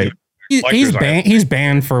this is he's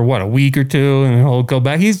banned for what, a week or two, and he'll go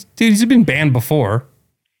back. He's been banned before.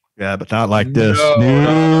 Yeah, but not like this.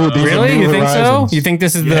 Really? You think so? You think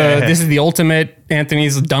this is the ultimate?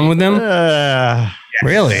 Anthony's done with them?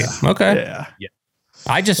 Really? Okay. Yeah.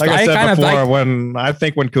 I think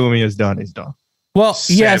when Cumia is done, he's done. Well,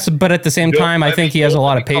 yes, but at the same time, I think he has a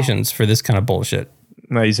lot of patience for this kind of bullshit.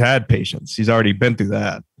 No, he's had patience. He's already been through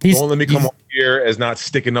that. Don't let me come on here as not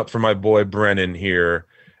sticking up for my boy Brennan here.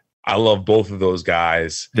 I love both of those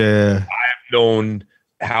guys. Yeah. I've known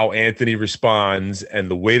how Anthony responds,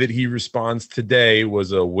 and the way that he responds today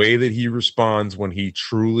was a way that he responds when he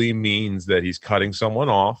truly means that he's cutting someone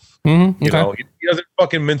off. Mm-hmm. You know, he doesn't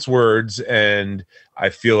fucking mince words, and I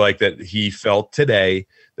feel like that he felt today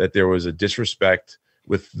that there was a disrespect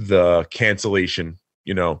with the cancellation,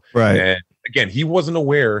 right. And again, he wasn't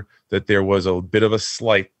aware that there was a bit of a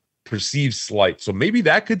perceived slight. So maybe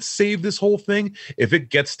that could save this whole thing. If it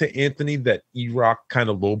gets to Anthony that E-Rock kind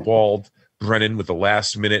of lowballed Brennan with a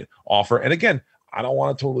last minute offer. And again, I don't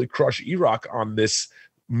want to totally crush E-Rock on this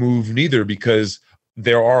move neither, because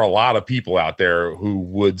there are a lot of people out there who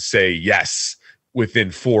would say yes within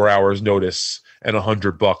 4 hours notice and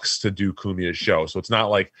 $100 to do Cumia's show. So it's not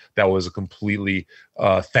like that was a completely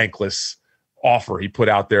thankless offer he put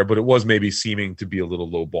out there, but it was maybe seeming to be a little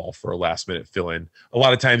low ball for a last minute fill in. A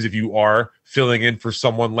lot of times, if you are filling in for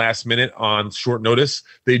someone last minute on short notice,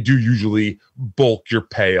 they do usually bulk your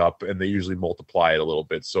pay up and they usually multiply it a little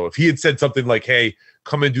bit. So if he had said something like, hey,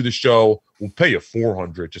 come and do the show, we'll pay you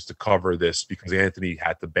 $400 just to cover this because Anthony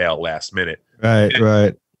had to bail last minute.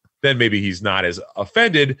 Right. Then maybe he's not as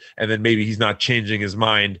offended, and then maybe he's not changing his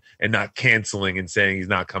mind and not canceling and saying he's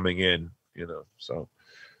not coming in, so.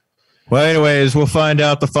 Well, anyways, we'll find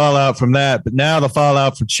out the fallout from that. But now the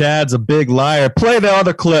fallout from Chad's a big liar. Play the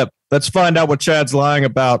other clip. Let's find out what Chad's lying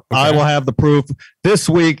about. Okay. I will have the proof this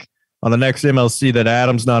week on the next MLC that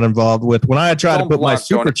Adam's not involved with. When I try to put my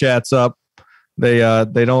super chats up, they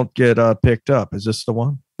don't get picked up. Is this the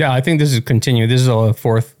one? Yeah, I think this is continuing. This is a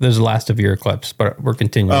fourth. This is the last of your clips, but we're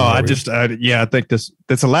continuing. Oh, I think that's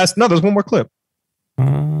the last. No, there's one more clip.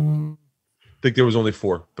 I think there was only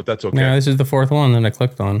 4, but that's okay. Yeah, this is the 4th one that I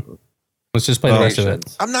clicked on. Let's just play the rest of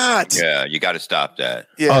it. I'm not. Yeah, you got to stop that.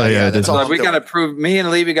 Yeah, that's all. We got to prove. Me and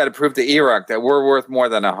Levy got to prove to E-Rock that we're worth more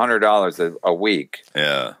than $100 a week.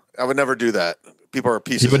 Yeah, I would never do that. People are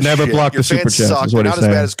pieces. You would never block the super chats. Suck. They're not as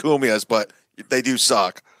bad as Cumia's, but they do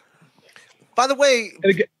suck. By the way,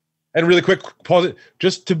 and really quick, pause it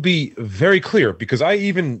just to be very clear, because I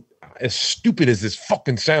even, as stupid as this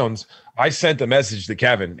fucking sounds, I sent a message to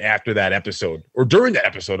Kevin after that episode or during that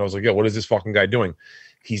episode. I was like, yo, what is this fucking guy doing?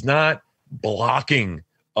 He's not blocking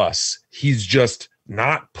us. He's just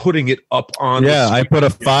not putting it up on. Yeah, I put a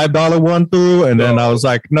 $5 one through, and then I was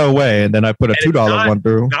like, no way. And then I put a $2 one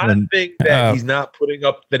through. Not a thing that he's not putting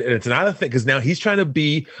up. That it's not a thing because now he's trying to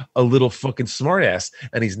be a little fucking smartass,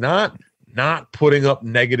 and he's not putting up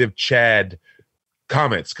negative Chad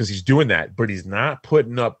comments because he's doing that, but he's not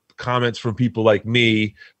putting up comments from people like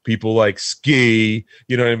me, people like Ski,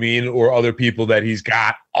 you know what I mean, or other people that he's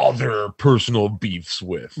got other personal beefs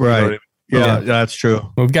with. Right. You know what I mean? Yeah, that's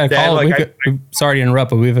true. We've got a caller. Like sorry to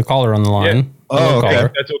interrupt, but we have a caller on the line. Yeah. Oh, okay.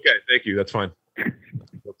 That's okay. Thank you. That's fine.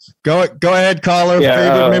 Go ahead, caller.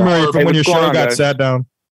 Favorite memory from when your show got sat down.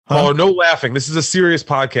 Caller, no laughing. This is a serious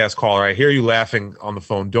podcast, caller. I hear you laughing on the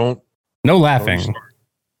phone. No laughing.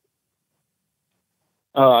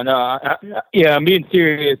 Oh, no. I'm being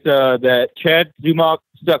serious. That Chad Zumock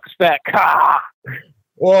sucks fat.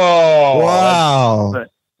 Whoa. Wow.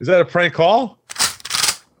 Is that a prank call?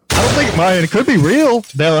 I don't think mine. It could be real.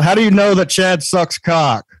 Now, how do you know that Chad sucks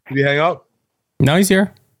cock? Did he hang up? No, he's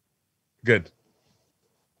here. Good.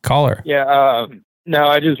 Caller. Yeah. No,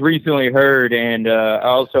 I just recently heard, and I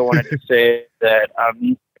also wanted to say that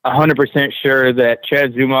I'm 100% sure that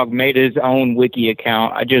Chad Zumock made his own wiki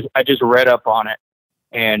account. I just read up on it,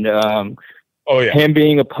 and him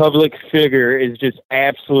being a public figure is just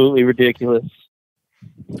absolutely ridiculous.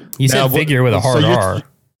 You said figure with a hard R.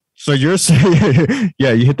 So you're saying,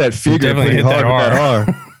 yeah, you hit that figure pretty hard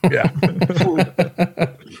with that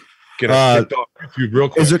R. Get off YouTube real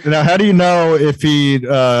quick. Now, how do you know if he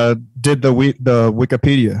did the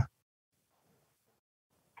Wikipedia?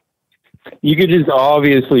 You could just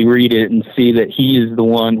obviously read it and see that he is the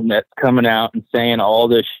one that's coming out and saying all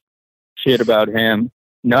this shit about him.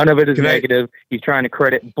 None of it is negative. He's trying to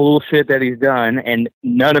credit bullshit that he's done, and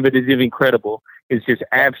none of it is even credible. It's just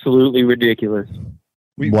absolutely ridiculous.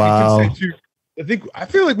 Wow. I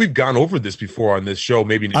feel like we've gone over this before on this show.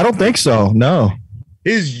 Maybe I don't think so. No.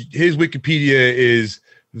 His Wikipedia is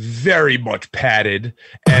very much padded,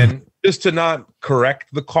 and just to not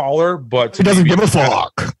correct the caller, but he doesn't give a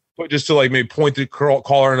fuck. But just to maybe point the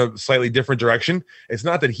caller in a slightly different direction. It's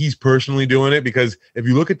not that he's personally doing it, because if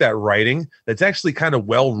you look at that writing, that's actually kind of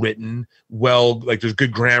well written, there's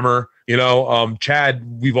good grammar.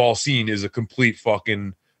 Chad, we've all seen, is a complete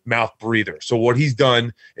fucking mouth breather. So what he's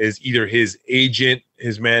done is either his agent,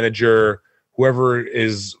 his manager, whoever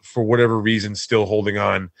is for whatever reason still holding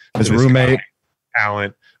on, his roommate,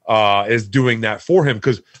 talent, is doing that for him.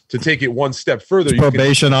 Because to take it one step further, his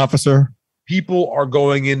probation officer, people are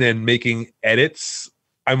going in and making edits.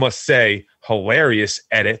 I must say, hilarious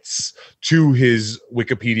edits to his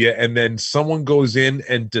Wikipedia, and then someone goes in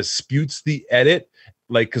and disputes the edit,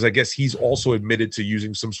 because I guess he's also admitted to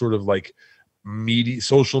using some sort of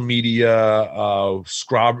social media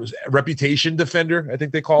reputation defender, I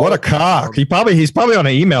think they call it. What a cock. He's probably on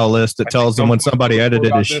an email list that tells them when somebody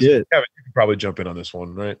edited his shit. Kevin, you can probably jump in on this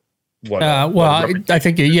one, right? I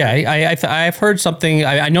think, I've heard something.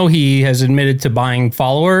 I know he has admitted to buying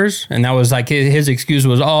followers, and that was his excuse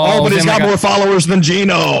was, but he's got more followers than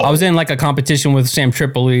Gino. I was in a competition with Sam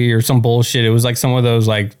Tripoli or some bullshit. It was some of those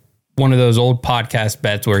one of those old podcast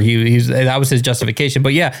bets where that was his justification.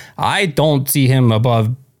 But yeah, I don't see him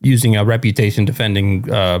above using a reputation defending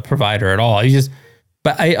provider at all.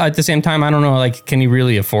 But at the same time, I don't know. Like, can he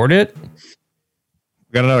really afford it?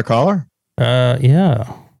 Got another caller?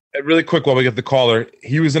 Yeah. Really quick while we get the caller,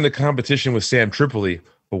 he was in a competition with Sam Tripoli,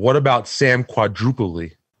 but what about Sam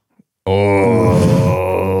Quadrupoli? Oh.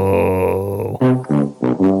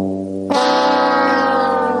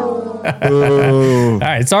 All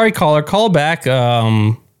right, sorry, caller. Call back.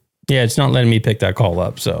 Yeah, it's not letting me pick that call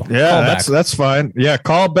up. So yeah, that's fine. Yeah,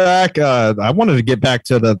 call back. I wanted to get back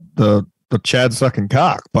to the Chad sucking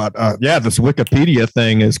cock, but yeah, this Wikipedia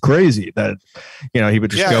thing is crazy. That he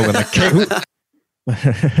would just go in the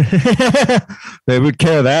they would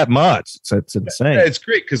care that much. It's insane. Yeah, it's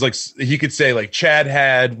great because like he could say like Chad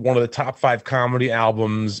had one of the top 5 comedy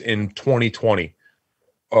albums in 2020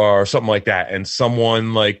 or something like that, and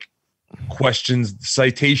someone like questions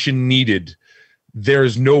citation needed.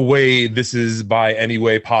 There's no way this is by any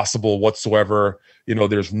way possible whatsoever.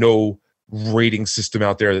 There's no rating system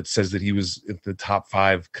out there that says that he was in the top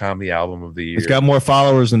 5 comedy album of the year. He's got more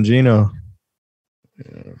followers than Gino.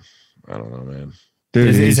 Yeah, I don't know, man.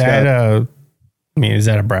 Dude, is that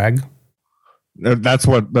a brag? That's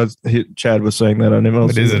what Chad was saying that on MLC.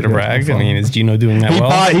 But is it a brag? I mean, is Gino doing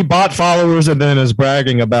that He bought followers and then is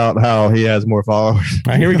bragging about how he has more followers.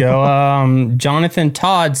 All right, here we go. Jonathan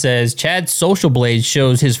Todd says Chad's social blade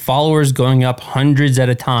shows his followers going up hundreds at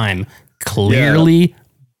a time, clearly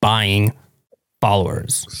buying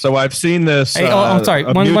followers. So I've seen this. Hey, I'm sorry.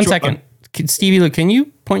 One second. Stevie, can you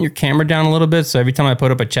point your camera down a little bit so every time I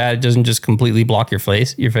put up a chat, it doesn't just completely block your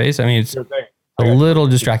face? I mean, it's a little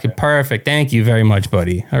distracted. Perfect. Thank you very much,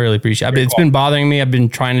 buddy. I really appreciate it. It's been bothering me. I've been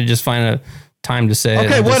trying to just find a time to say it.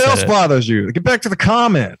 Okay, what else bothers you? Get back to the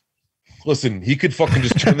comment. Listen, he could fucking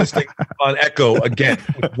just turn this thing on echo again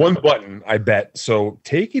with one button, I bet. So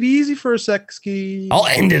take it easy for a sec, Ski. I'll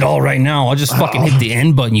end it all right now. I'll just fucking hit the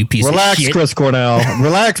end button, you piece of shit. Relax, Chris Cornell.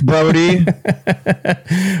 Relax, Brody.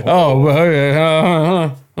 That's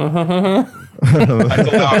allowed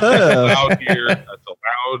here. That's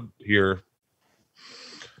allowed here.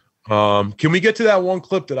 Can we get to that one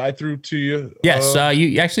clip that I threw to you? Yes,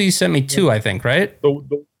 you actually sent me 2, I think, right?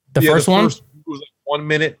 The first one? Was like 1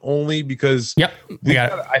 minute only because we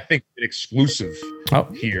got I think an exclusive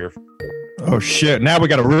here. Oh shit! Now we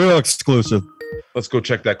got a real exclusive. Let's go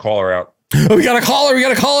check that caller out. Oh, we got a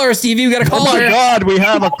caller. Stevie. We got a caller. Oh my god, we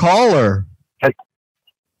have a caller.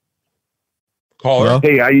 Caller. Hello?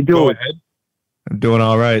 Hey, how you doing? Go ahead. I'm doing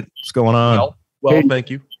all right. What's going on? Well, hey. Thank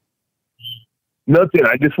you. Nothing.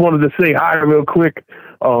 I just wanted to say hi real quick.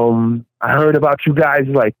 I heard about you guys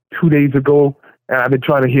like 2 days ago, and I've been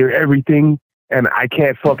trying to hear everything. And I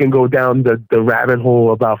can't fucking go down the rabbit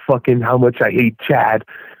hole about fucking how much I hate Chad.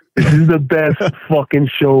 This is the best fucking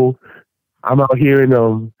show. I'm out here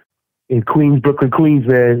in Queens, Brooklyn, Queens,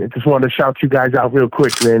 man. I just wanted to shout you guys out real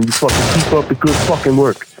quick, man. You fucking keep up the good fucking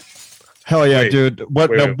work. Hell yeah, dude.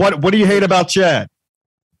 What do you hate about Chad?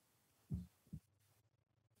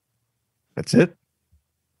 That's it?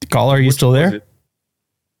 Caller, are you still there?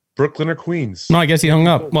 Brooklyn or Queens? No, I guess he hung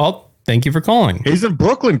up. Well, thank you for calling. He's in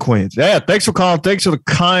Brooklyn, Queens. Yeah, thanks for calling. Thanks for the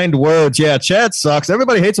kind words. Yeah, Chad sucks.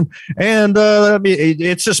 Everybody hates him. And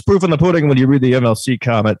it's just proof in the pudding when you read the MLC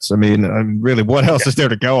comments. I mean, really, what else is there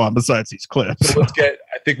to go on besides these clips? So I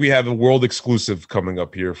think we have a world exclusive coming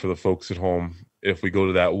up here for the folks at home. If we go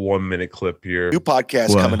to that 1 minute clip here. New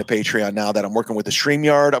podcast coming to Patreon now that I'm working with the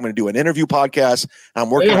StreamYard. I'm going to do an interview podcast. And I'm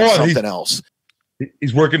working on something else.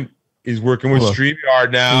 He's working with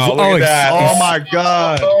StreamYard now. Oh my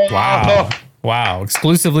God. Wow.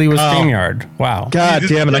 Exclusively with StreamYard. Wow. God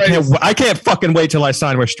damn it. I can't fucking wait till I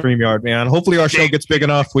sign with StreamYard, man. Hopefully our show gets big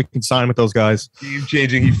enough we can sign with those guys. Game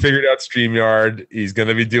changing. He figured out StreamYard. He's going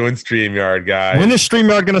to be doing StreamYard, guys. When is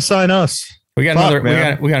StreamYard going to sign us? We got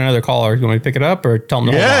another caller. You want me to pick it up or tell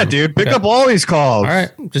them? Yeah, dude, pick up all these calls. All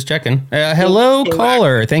right, just checking. Hello,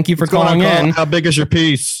 caller. Thank you for calling in. How big is your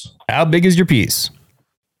piece?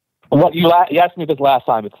 What you asked me this last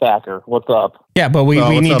time? It's Thacker. What's up? Yeah, but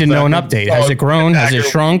we need to know an update. Has it grown? Has it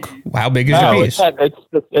shrunk? How big is your piece?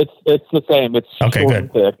 It's the same. It's okay,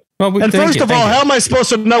 good. Well, and first of all, how am I supposed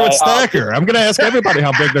to know it's Thacker? I'm going to ask everybody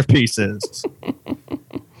how big their piece is.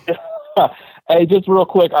 Hey, just real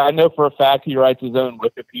quick, I know for a fact he writes his own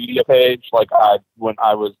Wikipedia page. Like when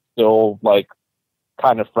I was still like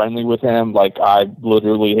kind of friendly with him, like I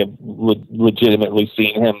literally have legitimately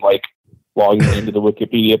seen him like logging into the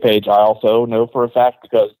Wikipedia page. I also know for a fact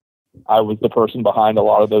because I was the person behind a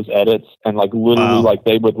lot of those edits, and like literally like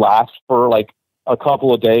they would last for like a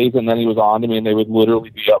couple of days, and then he was on to me, and they would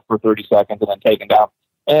literally be up for 30 seconds and then taken down.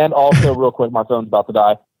 And also, real quick, my phone's about to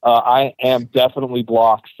die. I am definitely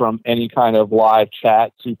blocked from any kind of live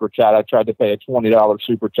chat, super chat. I tried to pay a $20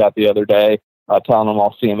 super chat the other day, telling them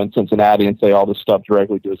I'll see him in Cincinnati and say all this stuff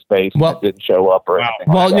directly to his face. Well, and it didn't show up or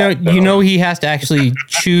anything. Well, like that, you know, he has to actually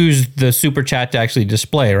choose the super chat to actually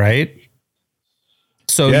display, right?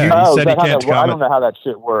 So yeah, I don't know how that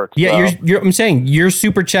shit works. Yeah, so. I'm saying your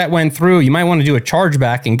super chat went through. You might want to do a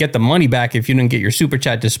chargeback and get the money back if you didn't get your super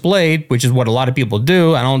chat displayed, which is what a lot of people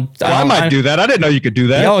do. I might do that. I didn't know you could do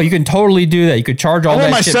that. Oh, you can totally do that. You could charge all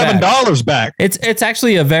that shit back. I want my $7 back. It's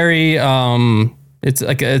actually a very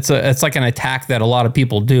it's like an attack that a lot of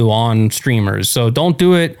people do on streamers. So don't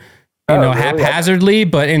do it, really? Haphazardly.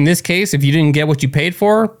 But in this case, if you didn't get what you paid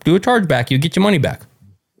for, do a chargeback. You get your money back.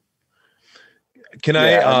 Can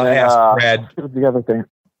I ask Brad? The other thing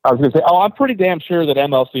I was going to say, I'm pretty damn sure that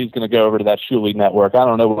MLC is going to go over to that Shuli network. I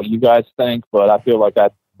don't know what you guys think, but I feel like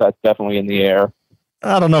that's definitely in the air.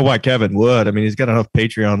 I don't know why Kevin would. I mean, he's got enough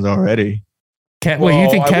Patreons already.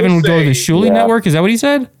 You think Kevin would go to the Shuli network? Is that what he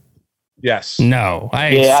said? Yes. No,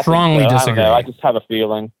 I strongly disagree. I just have a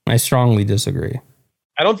feeling. I strongly disagree.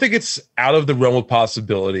 I don't think it's out of the realm of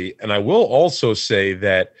possibility. And I will also say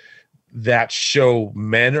that show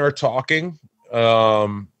Men Are Talking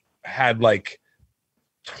had like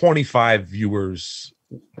 25 viewers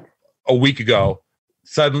a week ago.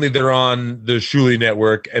 Suddenly they're on the Shuli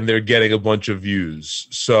network and they're getting a bunch of views.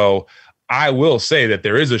 So I will say that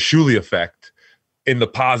there is a Shuli effect in the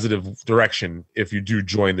positive direction if you do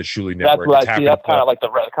join the Shuli network. That's right. See, that's kind of like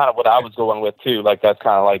what I was going with too. Like that's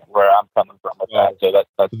kind of like where I'm coming from with that. So that's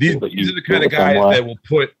these are the kind of guys that will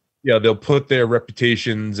put they'll put their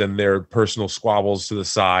reputations and their personal squabbles to the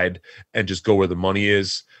side and just go where the money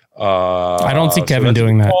is. I don't see Kevin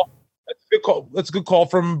doing that. That's a good call. That's a good call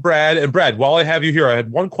from Brad. And Brad, while I have you here, I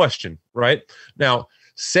had one question. Right now,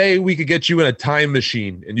 say we could get you in a time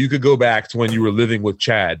machine and you could go back to when you were living with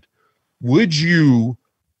Chad. Would you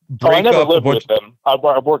break I never up lived with him. I've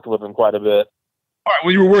worked with him quite a bit. All right,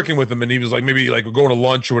 when you were working with him and he was like, maybe like we're going to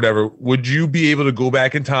lunch or whatever, would you be able to go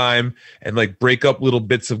back in time and like break up little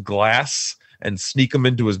bits of glass and sneak them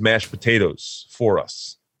into his mashed potatoes for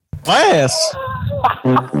us? Glass?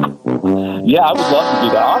 Yeah, I would love to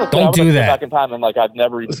do that. Honestly, don't do that. Go back in time and like I've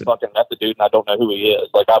never even fucking met the dude and I don't know who he is.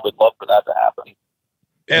 Like I would love for that to happen.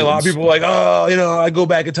 And a lot of people are like, I go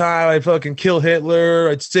back in time, I fucking kill Hitler,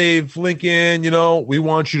 I'd save Lincoln. We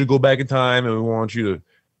want you to go back in time and we want you to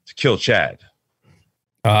kill Chad.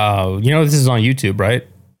 This is on YouTube, right?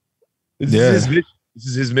 This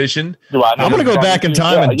is his mission. I'm going to go back in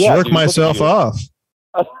time and jerk myself off.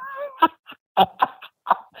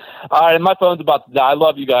 All right, my phone's about to die. I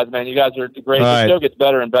love you guys, man. You guys are great. The show gets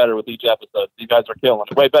better and better with each episode. You guys are killing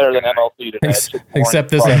it. Way better than MLC today. Except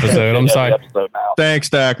this episode. I'm sorry. Thanks,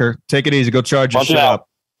 Thacker. Take it easy. Go charge your shit up.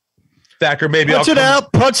 Thacker, maybe punch it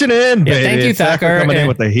out. Punch it in, baby. Thank you, Thacker. Coming in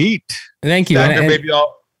with the heat. Thank you. Thacker,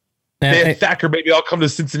 maybe I'll come to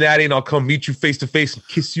Cincinnati and I'll come meet you face to face and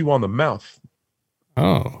kiss you on the mouth.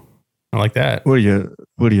 Oh, I like that. What are you?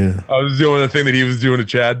 I was doing the thing that he was doing to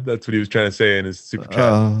Chad. That's what he was trying to say in his super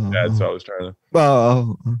chat. Chad, so I was trying to.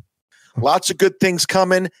 Lots of good things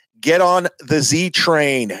coming. Get on the Z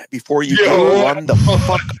train before you go run the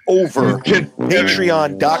fuck over.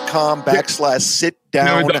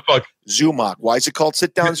 Patreon.com/sit-down Zumock. Why is it called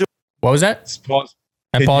Sit Down Zumock? What was that?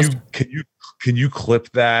 Pause. Can you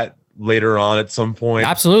clip that later on at some point?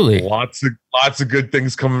 Absolutely. Lots of good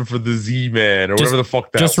things coming for the Z Man or whatever the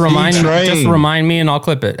fuck that. Just remind me and I'll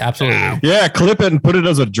clip it. Absolutely. Yeah, clip it and put it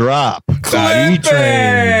as a drop. Clip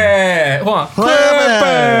it. Hold on.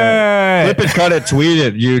 Clip it, cut it, tweet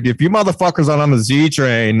it. If you motherfuckers are on the Z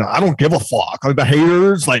train, I don't give a fuck. Like the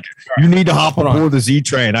haters, you need to hop on board the Z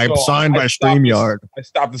train. I'm signed by StreamYard. I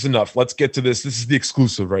stopped this enough. Let's get to this. This is the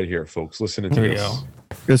exclusive right here, folks. Listen to this. Go.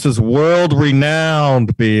 This is world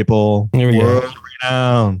renowned, people. Here we go. World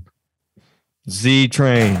renowned. Z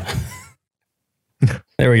train.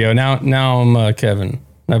 There we go. Now I'm Kevin.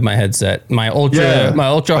 I have my headset. My ultra Are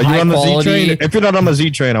high you on the quality. Z train? If you're not on the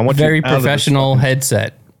Z train, I want very you professional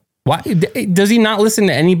headset. Why does he not listen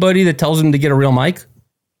to anybody that tells him to get a real mic?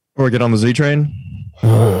 Or get on the Z train?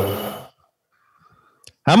 How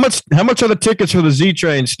much are the tickets for the Z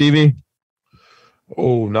train, Stevie?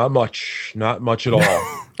 Oh, not much. Not much at all.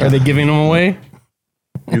 Are they giving them away?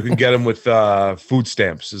 You can get them with food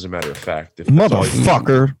stamps, as a matter of fact.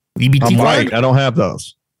 Motherfucker. EBT card? Right. I don't have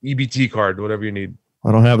those. EBT card, whatever you need.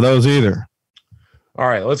 I don't have those either. All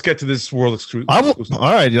right, let's get to this world exclusive.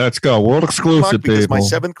 All right, let's go. World exclusive, because people. my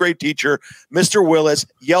 7th grade teacher, Mr. Willis,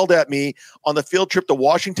 yelled at me on the field trip to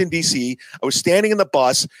Washington, D.C. I was standing in the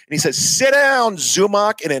bus, and he said, "Sit down,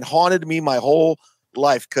 Zumock," and it haunted me my whole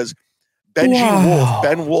life because Ben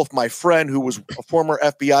Wolf, my friend who was a former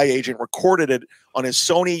FBI agent, recorded it on his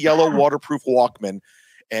Sony yellow waterproof Walkman.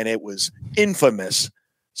 and it was infamous.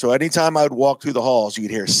 So anytime I would walk through the halls, you'd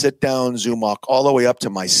hear "Sit Down Zumock" all the way up to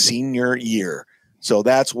my senior year. So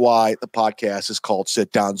that's why the podcast is called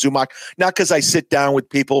Sit Down Zumock. Not because I sit down with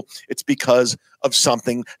people. It's because of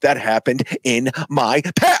something that happened in my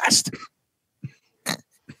past.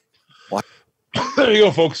 There you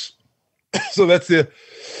go, folks. So that's the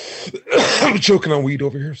I'm choking on weed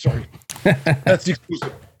over here. Sorry. That's the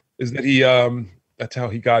exclusive. Is that he that's how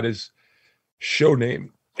he got his show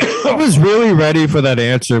name. I was really ready for that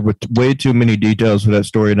answer with way too many details for that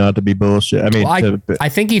story not to be bullshit. I mean, I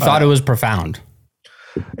think he thought it was profound.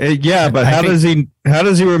 Yeah, but how does he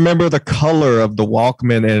remember the color of the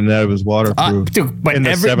Walkman and that it was waterproof? Dude, but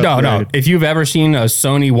no. If you've ever seen a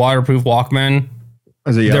Sony waterproof Walkman,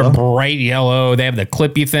 they're bright yellow. They have the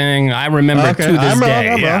clippy thing. I remember to this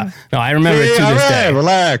day. Yeah. No, I remember to this day.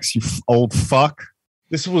 Relax, you old fuck.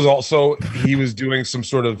 This was also, he was doing some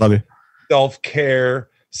sort of self-care,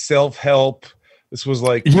 self-help. This was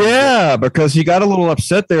like, because he got a little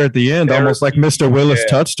upset there at the end, almost like Mr. Willis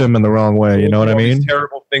touched him in the wrong way. You know what I mean?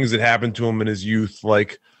 Terrible things that happened to him in his youth,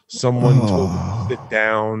 like someone told him to sit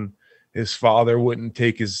down. His father wouldn't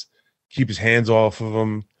keep his hands off of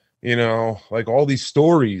him. You know, like all these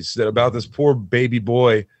stories that about this poor baby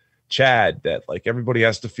boy, Chad, that like everybody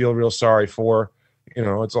has to feel real sorry for. You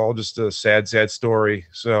know, it's all just a sad, sad story.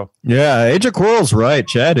 So yeah, Age of Quarrel's right.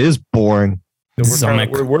 Chad is boring.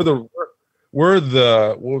 We're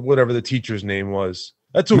the whatever the teacher's name was.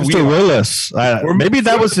 That's what Mr. Willis. Maybe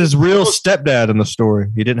that was his real stepdad in the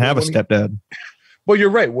story. He didn't have a stepdad. Well,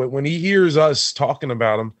 you're right. When he hears us talking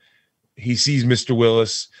about him, he sees Mr.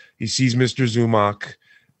 Willis. He sees Mr. Zumock.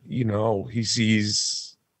 You know, he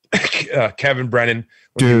sees Kevin Brennan.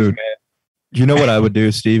 Dude, you know what I would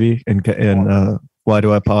do, Stevie? And why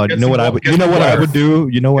do I pod? You know what I would? You know what I would do?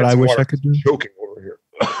 You know what I wish I could do? Choking over here.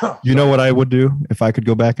 You know what I would do if I could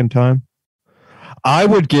go back in time? I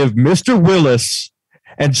would give Mr. Willis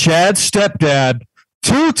and Chad's stepdad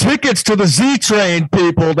 2 tickets to the Z Train,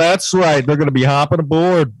 people. That's right. They're going to be hopping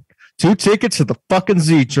aboard. 2 tickets to the fucking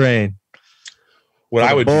Z Train. What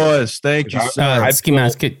I would boys, thank you, sir.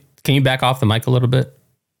 Can you back off the mic a little bit?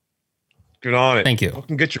 Get on it. Thank you.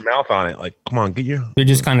 Fucking get your mouth on it. Like, come on, You're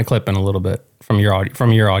just kind of clipping a little bit from your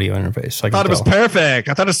audio interface. I thought it was perfect.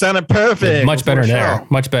 I thought it sounded perfect. Much better there.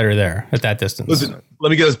 Much better there at that distance. Listen, let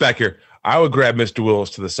me get us back here. I would grab Mr.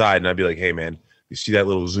 Willis to the side and I'd be like, hey, man, you see that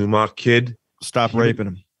little Zumock kid? Stop raping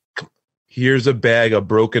him. Here's a bag of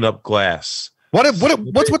broken up glass. What's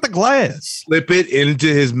with the glass? Slip it into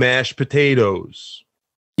his mashed potatoes.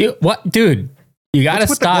 Dude, you got to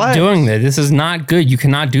stop doing that. This is not good. You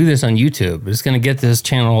cannot do this on YouTube. It's going to get this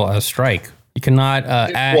channel a strike. You cannot,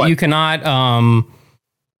 not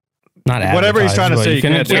whatever he's trying to say. You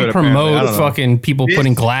can't promote fucking people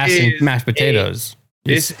putting glass in mashed potatoes.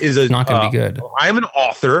 This is not going to be good. I'm an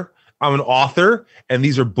author, and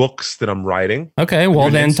these are books that I'm writing. Okay, well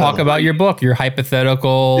then talk about your book, your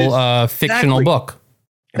hypothetical fictional book.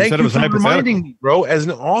 Thank you for reminding me, bro. As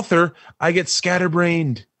an author, I get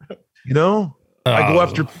scatterbrained. You know, I go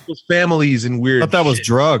after people's families and weird. I thought that was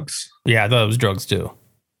drugs. Yeah, I thought it was drugs too.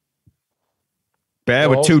 Bad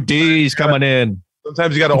with 2 D's coming in.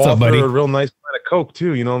 Sometimes you got to offer a real nice kind of Coke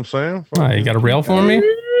too. You know what I'm saying? You got a rail for me?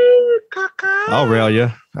 I'll rail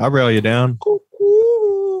you. I'll rail you down.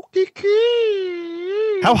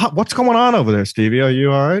 What's going on over there, Stevie? Are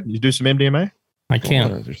you all right? You do some MDMA? I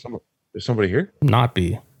can't. There's somebody here? Not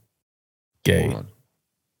be gay.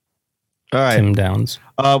 All right. Tim Downs.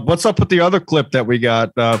 What's up with the other clip that we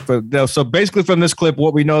got? So basically from this clip,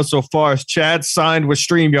 what we know so far is Chad signed with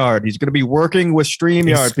StreamYard. He's going to be working with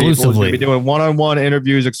StreamYard people. He's going to be doing one-on-one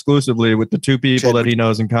interviews exclusively with the 2 people that he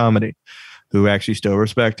knows in comedy who actually still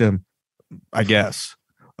respect him, I guess.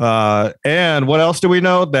 And what else do we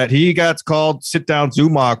know? That he got called Sit Down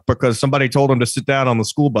Zumock because somebody told him to sit down on the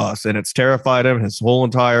school bus, and it's terrified him his whole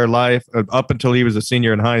entire life up until he was a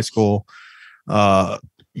senior in high school.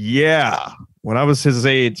 Yeah, when I was his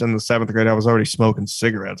age in the 7th grade, I was already smoking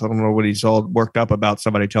cigarettes. I don't know what he's all worked up about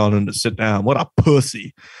somebody telling him to sit down. What a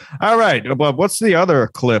pussy. All right, but what's the other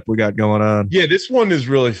clip we got going on? Yeah, this one is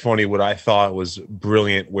really funny. What I thought was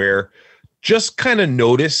brilliant, where just kind of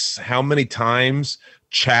notice how many times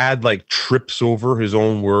Chad like trips over his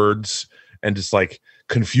own words and just like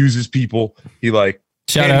confuses people. He like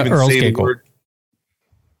shout out Earl Skakel.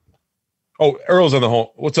 Oh, Earl's on the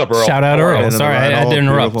whole. What's up, Earl? Shout out Earl. Sorry, I had to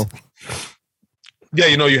interrupt. Beautiful. Yeah,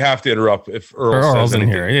 you know you have to interrupt if Earl's in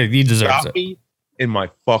here. Yeah, he deserves Stop it. Me in my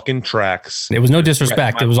fucking tracks. It was no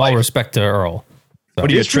disrespect. It was all respect to Earl. So. What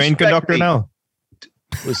are you, a train conductor now?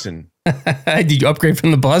 Listen. Did you upgrade from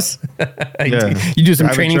the bus? Yeah. You do some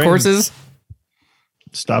training courses?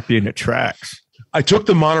 Stop being at tracks. I took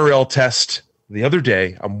the monorail test the other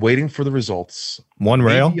day. I'm waiting for the results. One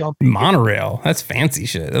rail? Monorail. That's fancy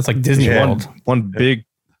shit. That's like Disney World. One big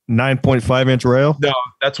 9.5 inch rail? No,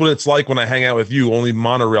 that's what it's like when I hang out with you. Only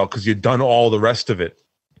monorail because you've done all the rest of it.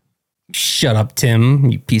 Shut up, Tim,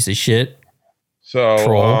 you piece of shit.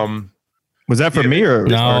 So, was that for me or?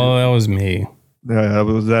 No, that was me.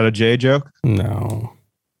 Was that a Jay joke? No.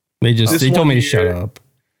 They told me to shut up.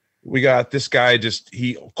 We got this guy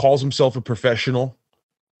he calls himself a professional,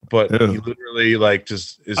 but he literally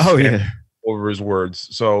is over his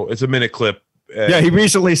words. So it's a minute clip. He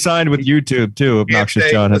recently signed with YouTube too.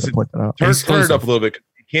 Obnoxious John has to point that out. Turn it up a little bit.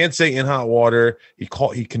 He can't say in hot water. He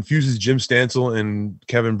confuses Jim Stansel and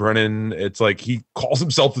Kevin Brennan. It's like he calls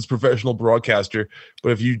himself this professional broadcaster,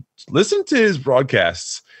 but if you listen to his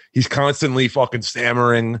broadcasts, he's constantly fucking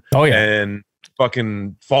stammering. And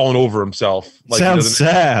fucking falling over himself. Sounds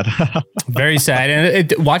sad. Very sad.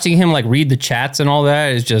 And watching him read the chats and all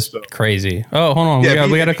that is just crazy. Oh, hold on.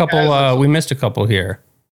 We got a couple. We missed a couple here.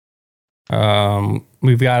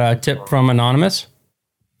 We've got a tip from Anonymous.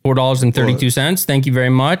 $4.32. Thank you very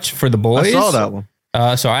much for the boys. I saw that one.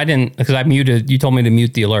 So I didn't, because I muted, you told me to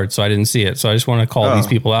mute the alert, so I didn't see it. So I just want to call these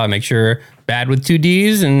people out, make sure Bad with 2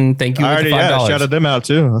 Ds, and thank you with the $5. Shouted them out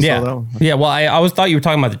too. I saw that one. Yeah. Well, I always thought you were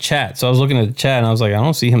talking about the chat. So I was looking at the chat and I was like, I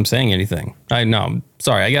don't see him saying anything.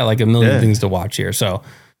 Sorry. I got a million things to watch here. So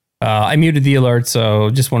I muted the alert. So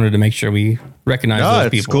just wanted to make sure we recognize those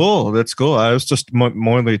people. It's cool. That's cool. I was just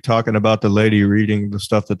mainly talking about the lady reading the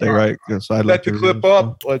stuff that they write. So I'd like to clip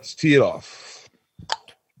up. Let's tee it off.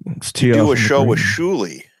 Do a show with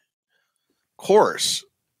Shuli. Of course.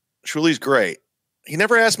 Shuli's great. He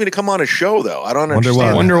never asked me to come on a show, though. I don't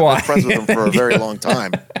understand. Wonder why. I've been friends with him for a very long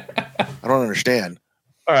time. I don't understand.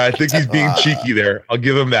 All right, I think he's being cheeky there. I'll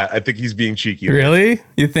give him that. I think he's being cheeky. Really?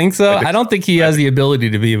 You think so? I don't think he has the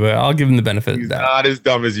ability to be, but I'll give him the benefit of that. He's not as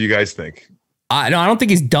dumb as you guys think. I don't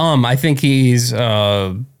think he's dumb. I think he's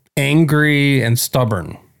angry and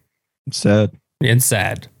stubborn. Sad. It's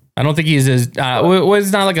sad. I don't think he's as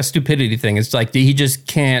it's not like a stupidity thing. It's like he just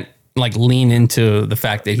can't lean into the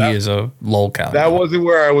fact that he is a lolcow. That wasn't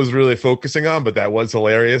where I was really focusing on, but that was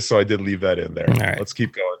hilarious. So I did leave that in there. All right. Let's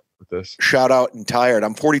keep going with this. Shout out and tired.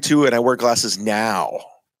 I'm 42 and I wear glasses now.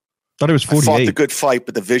 Thought he was 48. I fought the good fight,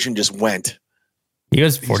 but the vision just went. He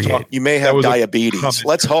was 48. You may have diabetes.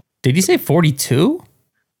 Let's hope. Did he say 42?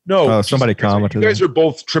 No, somebody commented. You guys are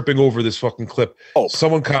both tripping over this fucking clip. Oh,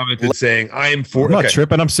 someone commented saying, "I am 40." I'm not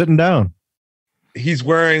tripping. I'm sitting down. He's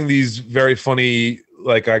wearing these very funny,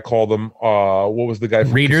 I call them. What was the guy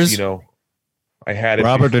from Readers? Casino? I had it.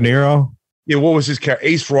 Robert De Niro. Yeah, what was his character?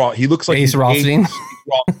 Ace Roth. He looks like Ace Rothstein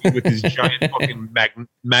with his giant fucking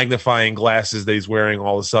magnifying glasses that he's wearing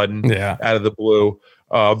all of a sudden. Yeah, out of the blue.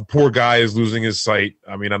 The poor guy is losing his sight.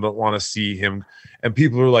 I mean, I don't want to see him. And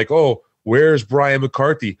people are like, "Oh, where's Brian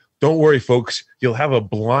McCarthy?" Don't worry, folks. You'll have a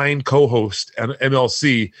blind co-host at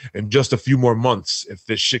MLC in just a few more months if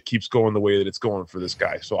this shit keeps going the way that it's going for this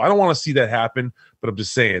guy. So I don't want to see that happen, but I'm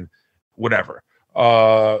just saying, whatever.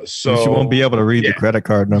 So you won't be able to read the credit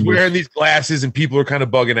card numbers. He's wearing these glasses, and people are kind of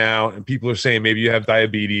bugging out, and people are saying maybe you have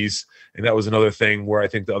diabetes, and that was another thing where I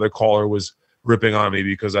think the other caller was ripping on me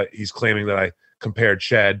because he's claiming that I compared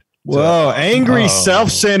Chad. Whoa, angry,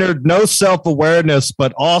 self-centered, no self-awareness,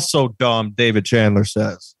 but also dumb, David Chandler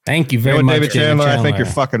says. Thank you very much, David Chandler. I think you're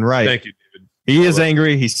fucking right. Thank you, David. He is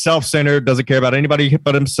angry. He's self-centered, doesn't care about anybody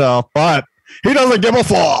but himself, but he doesn't give a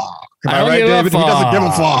fuck. Am I right, David? He doesn't give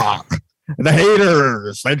a fuck. The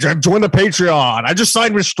haters, they join the Patreon. I just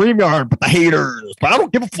signed with StreamYard, but the haters, but I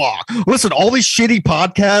don't give a fuck. Listen, all these shitty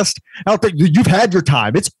podcasts out there, you've had your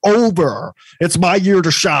time. It's over. It's my year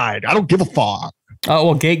to shine. I don't give a fuck. Oh,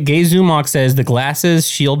 well, Gay Zumock says the glasses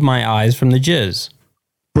shield my eyes from the jizz.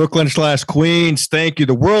 Brooklyn/Queens, thank you.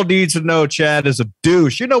 The world needs to know Chad is a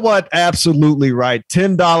douche. You know what? Absolutely right.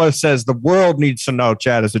 $10 says the world needs to know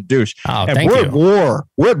Chad is a douche. Oh, and thank we're you. at war.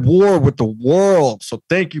 We're at war with the world. So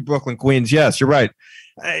thank you, Brooklyn Queens. Yes, you're right.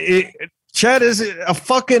 Chad is a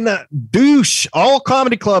fucking douche. All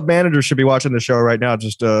comedy club managers should be watching the show right now.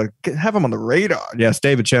 Just have him on the radar. Yes,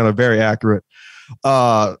 David Chandler, very accurate.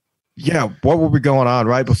 Yeah, what were we going on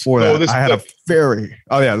right before that? I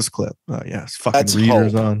had this clip. Yes, fucking That's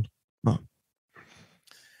readers hope. on.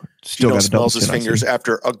 Still Gino got smells his fingers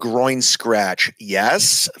after a groin scratch.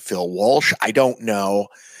 Yes, Phil Walsh. I don't know.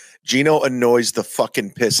 Gino annoys the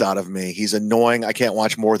fucking piss out of me. He's annoying. I can't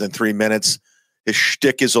watch more than 3 minutes. His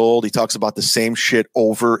shtick is old. He talks about the same shit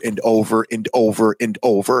over and over and over and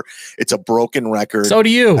over. It's a broken record. So do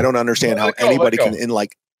you. I don't understand how anybody can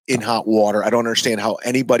in hot water. I don't understand how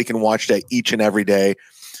anybody can watch that each and every day.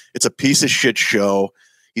 It's a piece of shit show.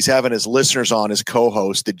 He's having his listeners on, his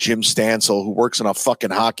co-host, the Jim Stansel, who works in a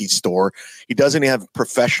fucking hockey store. He doesn't even have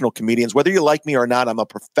professional comedians. Whether you like me or not, I'm a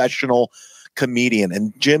professional comedian.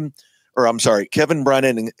 And Kevin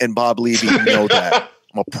Brennan and Bob Levy know that.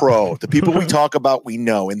 I'm a pro. The people we talk about, we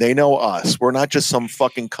know, and they know us. We're not just some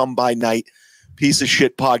fucking come-by-night piece of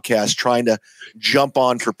shit podcast trying to jump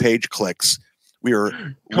on for page clicks. We are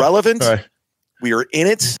relevant. Right. We are in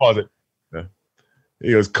it. Pause it. Yeah.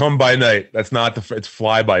 He goes, come by night. That's not it's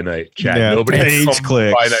fly by night, chat. Yeah, nobody page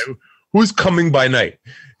clicks. By night. Who's coming by night?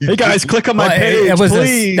 Hey guys, click on my page,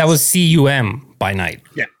 please. That was CUM by night.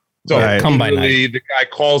 Yeah. So come by night. The guy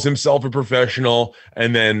calls himself a professional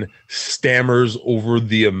and then stammers over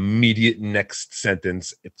the immediate next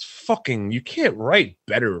sentence. It's fucking, you can't write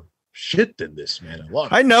better shit than this, man.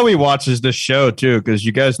 I know he watches this show too, because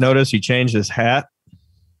you guys notice he changed his hat.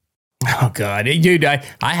 Oh God, dude! I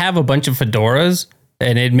have a bunch of fedoras,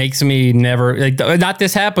 and it makes me never not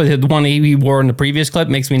this hat, but the one he wore in the previous clip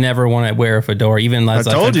makes me never want to wear a fedora. Even I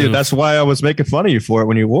told you that's why I was making fun of you for it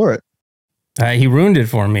when you wore it. He ruined it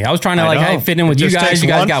for me. I was trying to fit in with you guys. You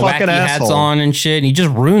guys got wacky hats on and shit, and he just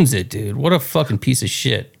ruins it, dude. What a fucking piece of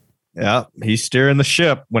shit. Yeah, he's steering the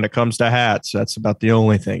ship when it comes to hats. That's about the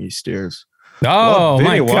only thing he steers. Oh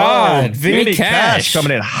my God, Vinny Cash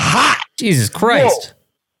coming in hot. Jesus Christ. Whoa.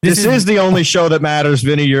 This is the only show that matters,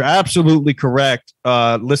 Vinny. You're absolutely correct.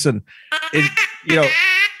 Listen,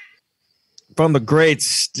 from the great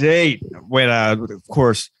state when, of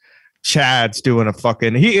course, Chad's doing a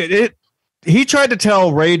fucking he tried to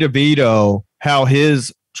tell Ray DeVito how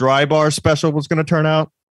his dry bar special was going to turn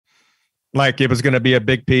out, like it was going to be a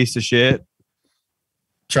big piece of shit.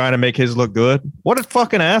 Trying to make his look good. What a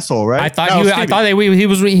fucking asshole, right? I thought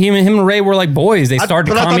him and Ray were like boys. They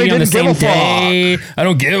started comedy on the same day. I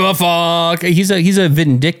don't give a fuck. He's a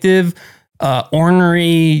vindictive,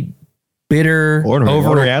 ornery, bitter,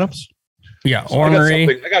 ornery Adams. Yeah,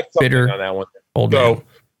 ornery. I got something bitter on that one. So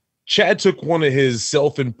Chad took one of his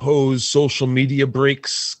self-imposed social media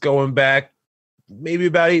breaks going back maybe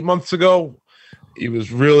about 8 months ago. He was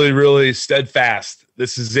really, really steadfast.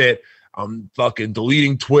 This is it. I'm fucking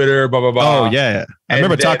deleting Twitter, blah, blah, blah. Oh, yeah. I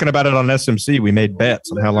remember talking about it on SMC. We made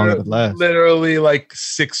bets on how long it would last. Literally like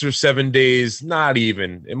 6 or 7 days, not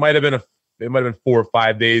even. It might have been 4 or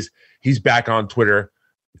 5 days. He's back on Twitter.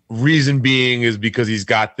 Reason being is because he's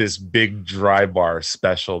got this big dry bar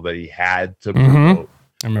special that he had to promote.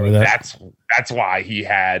 I remember that. That's why he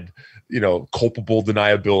had, culpable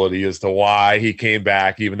deniability as to why he came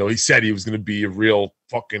back, even though he said he was going to be a real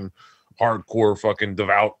fucking hardcore fucking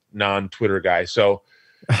devout non-Twitter guy. So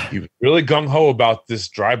he was really gung-ho about this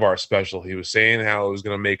dry bar special. He was saying how it was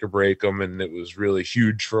going to make or break him, and it was really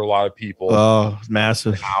huge for a lot of people. Oh,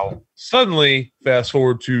 massive. Now, suddenly, fast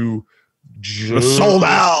forward to sold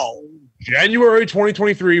out January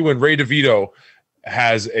 2023 when Ray DeVito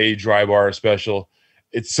has a dry bar special.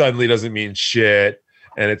 It suddenly doesn't mean shit,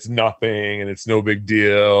 and it's nothing, and it's no big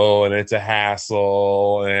deal, and it's a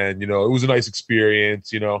hassle, and, it was a nice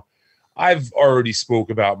experience, I've already spoke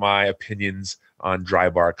about my opinions on dry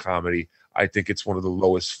bar comedy. I think it's one of the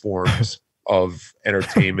lowest forms of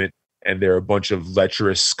entertainment, and they're a bunch of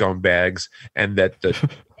lecherous scumbags, and that the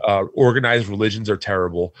organized religions are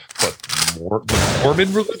terrible. But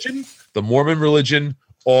the Mormon religion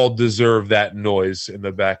all deserve that noise in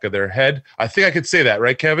the back of their head. I think I could say that,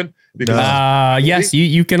 right, Kevin? Yes,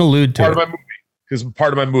 you can allude to part of my movie, because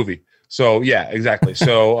part of my movie. So yeah, exactly.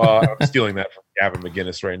 So I'm stealing that from Gavin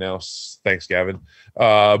McGinnis right now. Thanks, Gavin.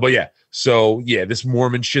 But yeah, so yeah, this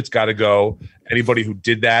Mormon shit's got to go. Anybody who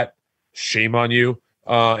did that, shame on you.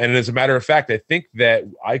 And as a matter of fact, I think that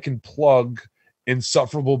I can plug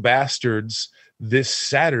Insufferable Bastards this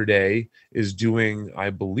Saturday is doing, I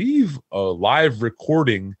believe, a live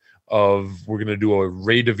recording of, we're going to do a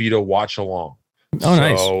Ray DeVito watch along. Oh,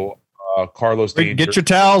 nice. So Carlos Danger. Get your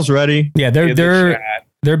towels ready. Yeah,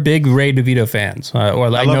 they're big Ray DeVito fans, or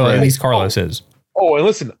I know at least Carlos is. Oh, and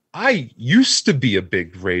listen, I used to be a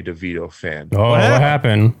big Ray DeVito fan. Oh, what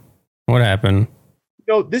happened? What happened?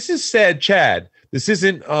 This is sad, Chad. This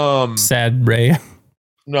isn't sad Ray.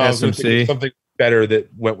 No, I was something better that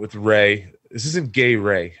went with Ray. This isn't gay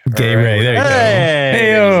Ray. Gay Ray. There you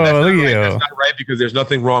go. Hey, look at you. That's not right, because there's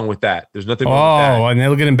nothing wrong with that. There's nothing wrong with that. Oh, and they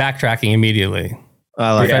look at him backtracking immediately.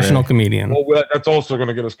 Professional comedian. Well, that's also going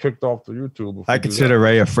to get us kicked off the YouTube. I consider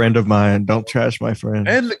Ray a friend of mine. Don't trash my friend.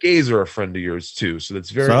 And the gays are a friend of yours too, so that's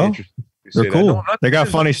very interesting. They're cool. No, they got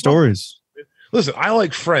funny stories. Listen, I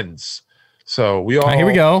like Friends, so we all. Here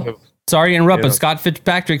we go. Sorry to interrupt, but Scott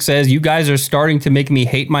Fitzpatrick says you guys are starting to make me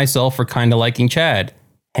hate myself for kind of liking Chad.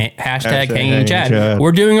 Hashtag hanging Chad.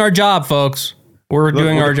 We're doing our job, folks. We're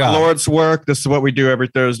doing our job. Lord's work. This is what we do every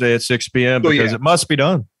Thursday at 6 p.m. because it must be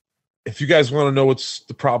done. If you guys want to know what's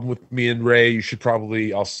the problem with me and Ray, you should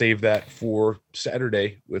probably, I'll save that for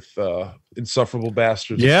Saturday with Insufferable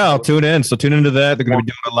Bastards. Yeah, I'll tune in. So tune into that. They're going to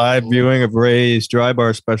be doing a live viewing of Ray's Dry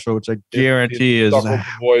Bar special, which I guarantee is. The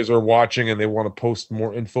boys are watching and they want to post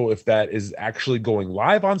more info if that is actually going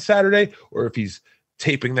live on Saturday or if he's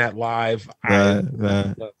taping that live. I'm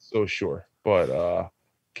not so sure, but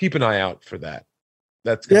keep an eye out for that.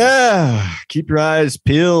 That's keep your eyes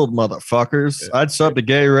peeled, motherfuckers. I'd sub to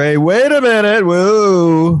Gay Ray. Wait a minute.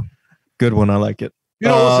 Whoa. Good one. I like it. You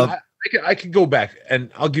know, listen, I can go back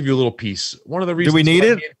and I'll give you a little piece. One of the reasons. Do we need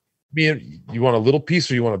it? You want a little piece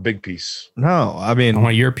or you want a big piece? No, I mean, I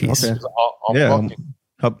want your piece. Okay.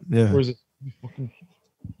 Yeah. Where's it?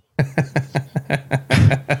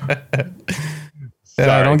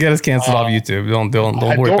 Don't get us canceled off YouTube.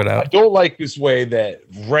 Don't whip it out. I don't like this way that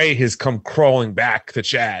Ray has come crawling back to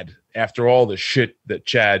Chad after all the shit that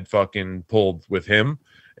Chad fucking pulled with him.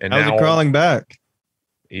 And how's now he crawling back?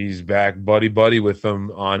 He's back buddy with them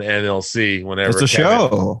on NLC whenever it's a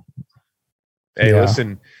show. Hey,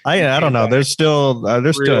 listen. I don't know. There's still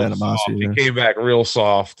animosity. He came back real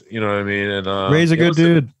soft. You know what I mean? And Ray's a good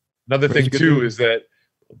dude. Another thing too is that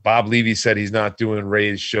Bob Levy said he's not doing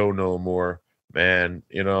Ray's show no more. Man,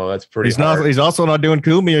 you know, that's pretty hard. He's also not doing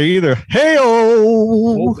Cumia either.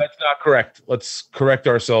 Hey-o! That's not correct. Let's correct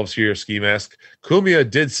ourselves here, Ski Mask. Cumia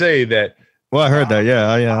did say that. Well, I heard that. Yeah,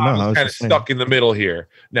 I know. I was kind of stuck in the middle here.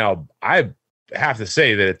 Now, I have to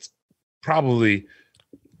say that it's probably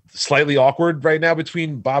slightly awkward right now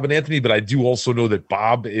between Bob and Anthony, but I do also know that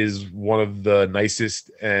Bob is one of the nicest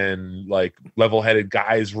and like level-headed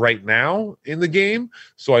guys right now in the game.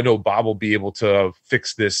 So I know Bob will be able to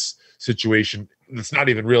fix this situation. It's not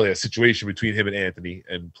even really a situation between him and Anthony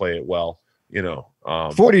and play it well, you know.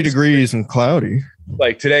 40 degrees and cloudy.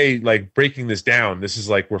 Like today, like breaking this down, this is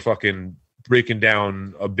like we're fucking breaking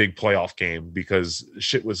down a big playoff game because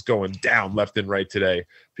shit was going down left and right today.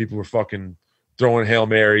 People were fucking throwing Hail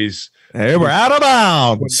Marys. Hey, we're out of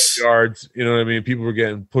bounds. Yards, you know what I mean? People were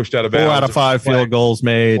getting pushed out of bounds. 4 out of 5 field goals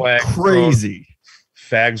made. Crazy.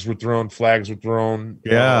 Flags were thrown.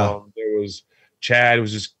 Yeah. There was Chad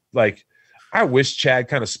was just like, I wish Chad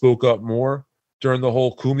kind of spoke up more during the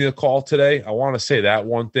whole Cumia call today. I want to say that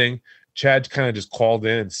one thing. Chad kind of just called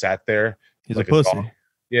in and sat there. He's like a pussy. Dog.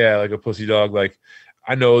 Yeah, like a pussy dog. Like,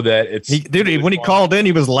 I know that it's... when he called in,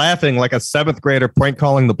 he was laughing like a 7th grader prank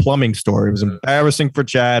calling the plumbing store. It was embarrassing for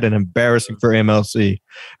Chad and embarrassing for MLC.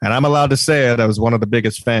 And I'm allowed to say it. I was one of the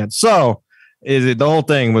biggest fans. So the whole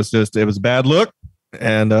thing was just, it was a bad look.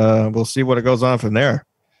 And we'll see what it goes on from there.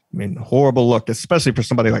 I mean, horrible look, especially for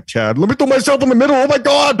somebody like Chad. Let me throw myself in the middle. Oh, my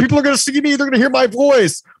God. People are going to see me. They're going to hear my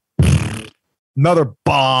voice. Another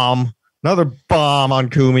bomb on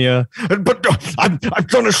Cumia. But I've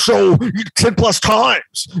done a show 10 plus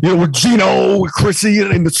times, with Gino, Chrissy,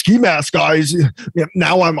 and the Ski Mask guys.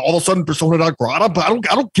 Now I'm all of a sudden persona non grata, but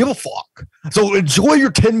I don't give a fuck. So enjoy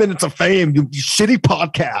your 10 minutes of fame, you shitty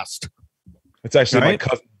podcast. It's actually my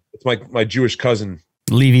cousin. It's my Jewish cousin.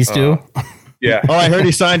 Levy Stew. Yeah. Oh, I heard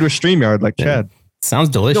he signed with StreamYard like Chad. Sounds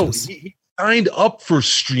delicious. No, he signed up for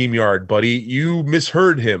StreamYard, buddy. You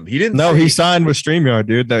misheard him. He didn't. No, he signed with StreamYard,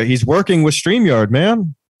 dude. He's working with StreamYard,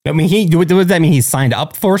 man. I mean, what does that mean? He signed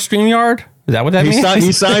up for StreamYard? Is that what that means?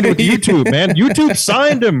 He signed with YouTube, man. YouTube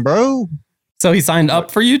signed him, bro. So he signed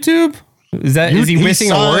up for YouTube? Is he missing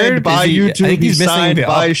a word? By YouTube, he's signed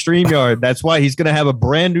by StreamYard. That's why he's going to have a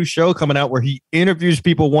brand new show coming out where he interviews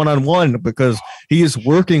people one-on-one because he is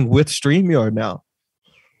working with StreamYard now.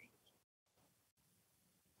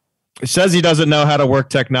 It says he doesn't know how to work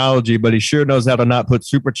technology, but he sure knows how to not put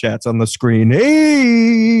super chats on the screen.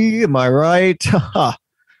 Hey, am I right?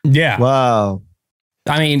 Yeah. Wow.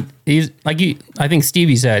 I mean, he's I think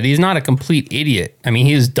Stevie said, he's not a complete idiot. I mean,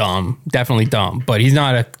 he is dumb, definitely dumb, but he's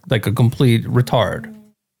not a complete retard.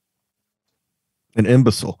 An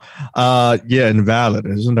imbecile. Yeah, invalid.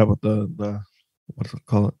 Isn't that what the what's it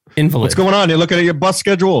called? Invalid. What's going on? You're looking at your bus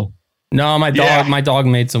schedule. No, my dog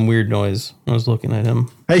made some weird noise. I was looking at him.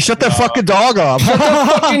 Hey, shut that fucking dog up. Shut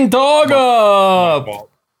the fucking dog up.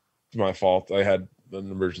 It's my fault. I had an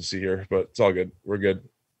emergency here, but it's all good. We're good.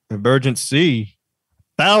 Emergency.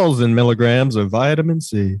 1,000 milligrams of vitamin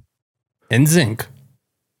C and zinc.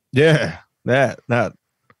 Yeah, that.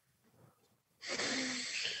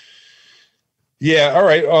 Yeah. All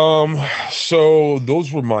right. So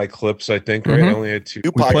those were my clips. I think. Right. I only had 2.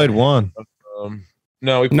 We played one.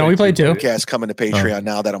 No, we played 2. Podcast coming to Patreon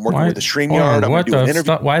now that I'm working with the StreamYard. I'm going to do an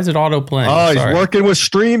interview. Why is it auto playing? Oh, he's working with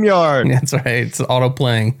StreamYard. That's right. It's auto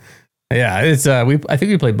playing. Yeah, it's I think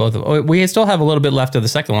we played both of them. We still have a little bit left of the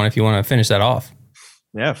second one if you want to finish that off.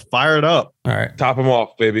 Yeah, fire it up. All right. Top them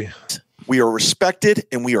off, baby. We are respected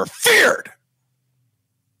and we are feared.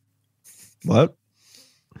 What?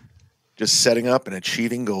 Just setting up and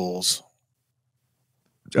achieving goals.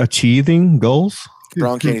 Achieving goals?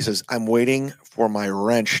 Brown Candy says, I'm waiting for my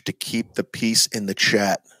wrench to keep the peace in the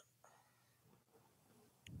chat.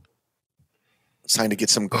 It's time to get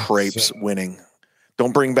some crepes winning.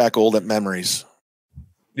 Don't bring back old memories.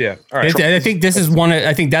 Yeah. All right. I think this is one.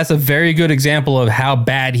 I think that's a very good example of how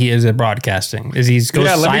bad he is at broadcasting. Is he's goes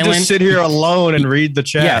silent. Let me just sit here alone and read the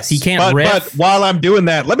chat. Yes, he can't riff. But while I'm doing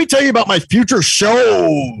that, let me tell you about my future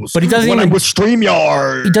shows. But he doesn't even with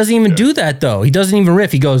StreamYard. He doesn't even do that though. He doesn't even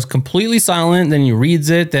riff. He goes completely silent. Then he reads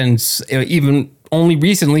it. Then even only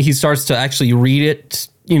recently he starts to actually read it.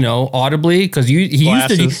 Audibly, because he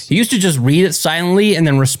used to just read it silently and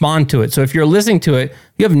then respond to it. So if you're listening to it,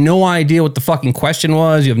 you have no idea what the fucking question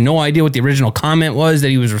was. You have no idea what the original comment was that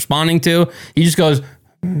he was responding to. He just goes,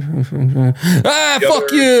 fuck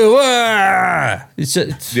you.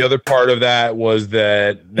 The other part of that was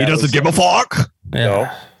that he doesn't give a fuck.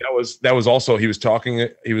 Yeah. No, that was also he was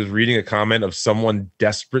reading a comment of someone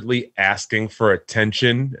desperately asking for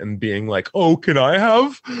attention and being like, "Oh, can I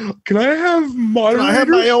have moderator? Can I have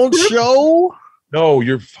my own show?" No,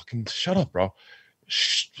 you're fucking shut up, bro.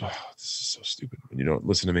 Shh. Oh, this is so stupid when you don't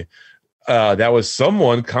listen to me. That was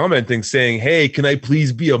someone commenting saying, "Hey, can I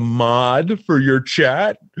please be a mod for your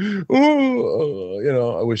chat?" I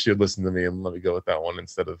wish you'd listen to me and let me go with that one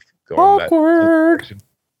instead of going that direction.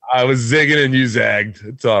 I was zigging and you zagged.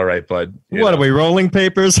 It's all right, bud. What are we, rolling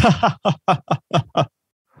papers?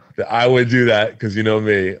 I would do that because you know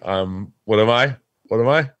me. What am I?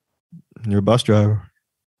 You're a bus driver.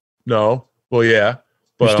 No. Well, yeah.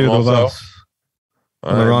 But I'm also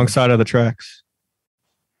on the wrong side of the tracks.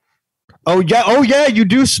 Oh yeah, you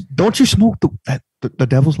do. Don't you smoke the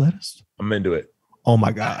devil's lettuce? I'm into it. Oh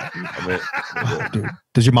my God. Dude.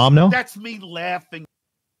 Does your mom know? That's me laughing.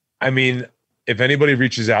 I mean, if anybody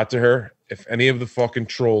reaches out to her, if any of the fucking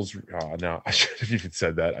trolls, no, I should have even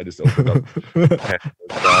said that. I just opened up.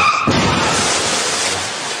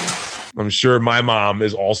 I'm sure my mom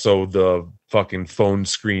is also the fucking phone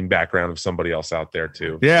screen background of somebody else out there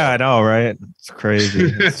too. Yeah, I know, right? It's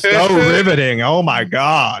crazy. It's so riveting. Oh my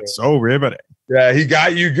God, so riveting. Yeah, he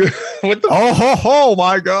got you good. What the? Oh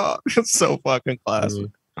my God, it's so fucking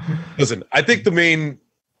classic. Listen, I think the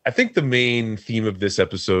main theme of this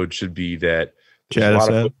episode should be that there's a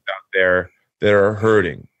lot of folks out there that are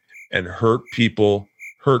hurting, and hurt people.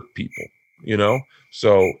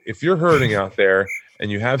 So if you're hurting out there and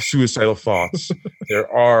you have suicidal thoughts,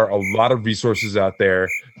 there are a lot of resources out there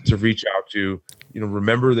to reach out to.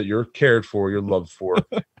 Remember that you're cared for, you're loved for,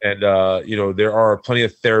 and there are plenty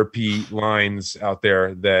of therapy lines out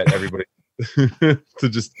there that everybody to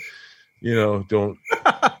just don't.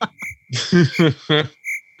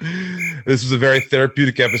 This was a very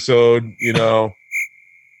therapeutic episode,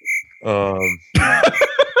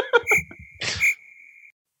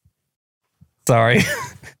 Sorry.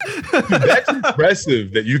 That's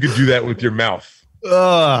impressive that you could do that with your mouth.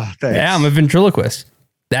 Thanks. Yeah, I'm a ventriloquist.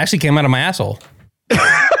 That actually came out of my asshole.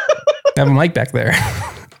 I have a mic back there.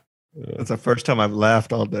 That's the first time I've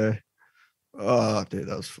laughed all day. Oh, dude,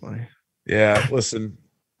 that was funny. Yeah, listen.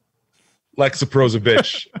 Lexapro's a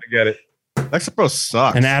bitch. I get it. Lexapro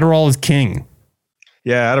sucks. And Adderall is king.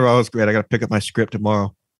 Yeah, Adderall is great. I got to pick up my script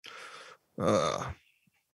tomorrow.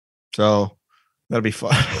 So that'll be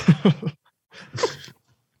fun.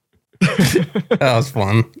 That was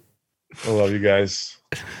fun. I love you guys.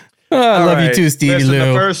 I love you too, Stevie Lew.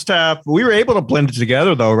 The first half, we were able to blend it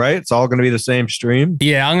together though, right? It's all going to be the same stream.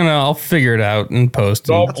 Yeah, I'll figure it out and post.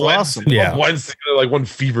 That's awesome. Yeah, like one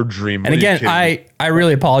fever dream. And again, I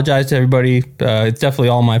really apologize to everybody. It's definitely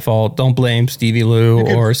all my fault. Don't blame Stevie Lew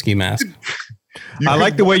or Ski Mask. I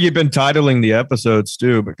like the way you've been titling the episodes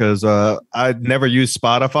too, because I'd never used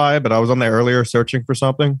Spotify, but I was on there earlier searching for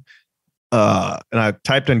something, and I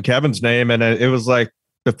typed in Kevin's name, and it was like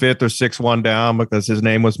the 5th or 6th one down because his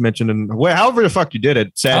name was mentioned. And however the fuck you did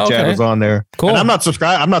it, Sad Chat was on there. Cool. And I'm not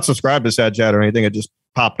subscribed to Sad Chat or anything. It just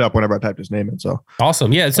popped up whenever I typed his name in. So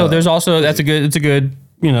awesome. Yeah. So there's also it's a good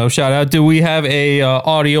shout out. Do we have a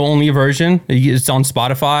audio only version? It's on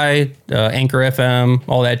Spotify, Anchor FM,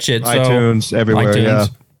 all that shit. iTunes, everywhere. iTunes. Yeah.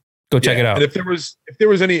 Go check it out. And if there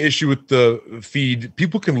was any issue with the feed,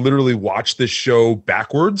 people can literally watch this show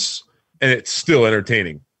backwards and it's still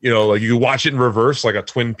entertaining. Like you can watch it in reverse, like a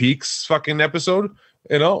Twin Peaks fucking episode,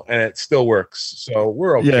 and it still works. So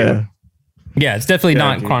we're okay. Yeah, it's definitely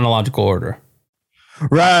not chronological order.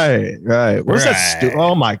 Right. What's that?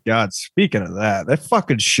 Oh my God! Speaking of that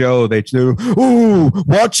fucking show they do. Ooh,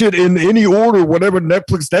 watch it in any order, whatever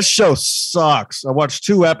Netflix. That show sucks. I watched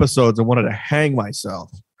 2 episodes and wanted to hang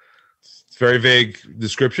myself. It's very vague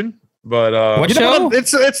description, but what show?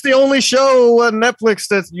 It's the only show on Netflix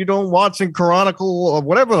that you don't watch in chronicle or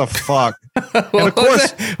whatever the fuck. And of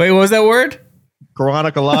course, wait, what was that word?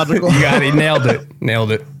 Chronological. You got it.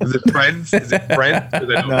 Nailed it. Is it Friends?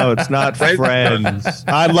 No, it's not Friends.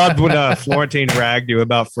 I loved when Florentine ragged you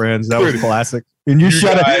about Friends. That was classic. And you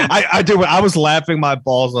shut it. I do. I was laughing my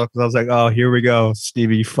balls off because I was like, "Oh, here we go,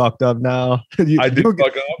 Stevie. You fucked up now." I did fuck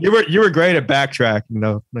up. You were great at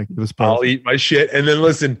backtracking. Like it was. I'll eat my shit. And then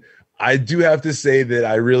listen, I do have to say that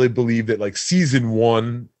I really believe that like season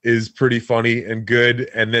 1 is pretty funny and good,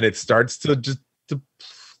 and then it starts to just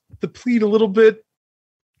deplete a little bit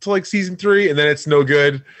to like season 3, and then it's no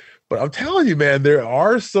good. But I'm telling you, man, there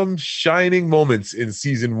are some shining moments in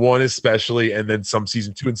season 1 especially, and then some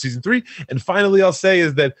season 2 and season 3. And finally, I'll say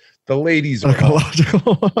is that the ladies are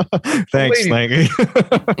Thanks, Langy.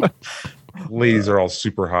 Ladies are all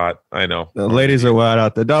super hot. I know. The ladies are wild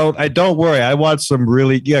out there. Don't worry. I watched some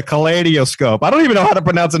Kaleidoscope. I don't even know how to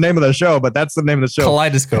pronounce the name of the show, but that's the name of the show.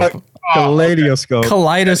 Kaleidoscope. Kaleidoscope.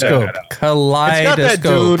 Kaleidoscope. It's got that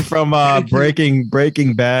dude from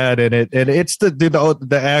Breaking Bad, and it's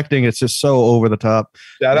the acting. It's just so over the top.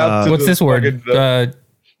 Shout out to what's this word?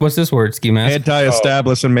 What's this word? Ski mask.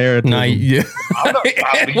 Anti-establishment marriage. No, yeah.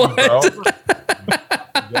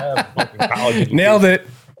 Nailed it.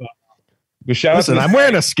 Listen, I'm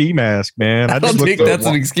wearing a ski mask, man. I don't think that's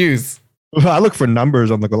an excuse. I look for numbers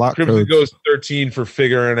on the Glock code. Goes 13 for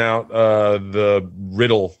figuring out the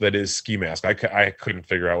riddle that is ski mask. I couldn't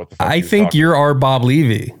figure out what the fuck I think you're our Bob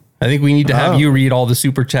Levy. I think we need to have you read all the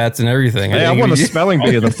super chats and everything. Hey, I won a spelling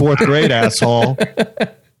bee in the 4th grade, asshole.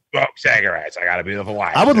 Smoke cigarettes. I gotta be the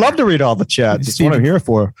Hawaii. I would love to read all the chats. That's what I'm here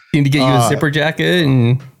for. Need to get you a zipper jacket,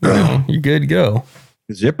 and you're good to go.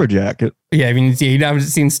 Zipper jacket. Yeah, I mean, you haven't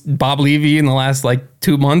seen Bob Levy in the last like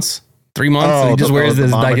 2 months, 3 months. He just wears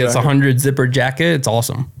this like it's 100 zipper jacket. It's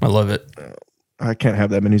awesome. I love it. I can't have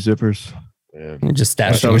that many zippers. You just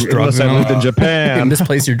stash those drugs. I lived in Japan. You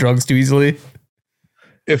misplace your drugs too easily.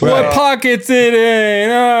 What pockets it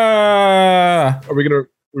in? Are we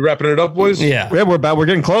wrapping it up, boys? Yeah, we're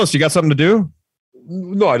getting close. You got something to do?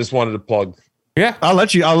 No, I just wanted to plug. Yeah, I'll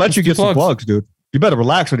let you get some plugs, dude. You better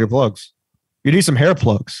relax with your plugs. You need some hair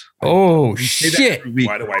plugs. Oh, shit.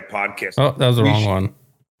 Why do I podcast? Oh, that was the wrong one.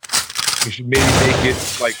 We should maybe make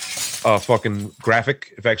it like a fucking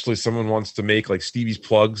graphic. If actually someone wants to make like Stevie's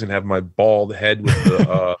plugs and have my bald head with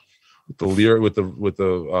the with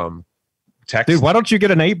the text. Dude, why don't you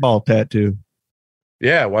get an 8-ball tattoo?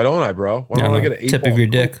 Yeah, why don't I, bro? Why don't I get an 8-ball? Tip of your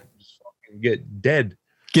dick. Get dead.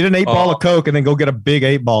 Get an 8-ball of Coke and then go get a big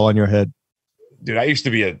 8-ball on your head. Dude,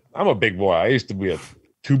 I'm a big boy. I used to be a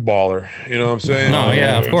 2-baller. You know what I'm saying? No,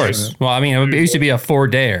 yeah, of course. Well, I mean, it used to be a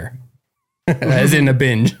 4-dayer, as in a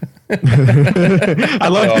binge. I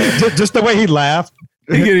love just the way he laughed.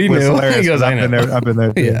 He knew. He goes, I know. I've been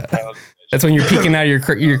there. Too. Yeah, that's when you're peeking out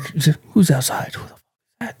of your. Who's outside?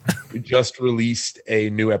 We just released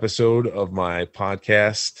a new episode of my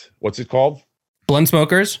podcast. What's it called? Blunt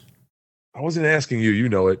Smokers. I wasn't asking you. You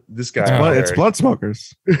know it. This guy. It's Blunt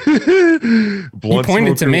Smokers. You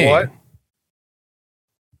pointed to me. What?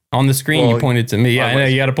 On the screen, you pointed to me. Yeah, I know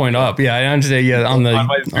you got to point up. Yeah, I understand. Yeah,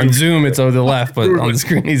 on Zoom, it's over the left, but on the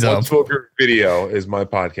screen, he's up. Blunt Smoker Video is my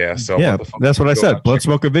podcast. So yeah, that's what I said. Blunt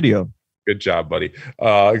Smoker Video. Good job, buddy.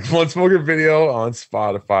 Blunt Smoker Video on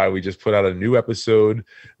Spotify. We just put out a new episode.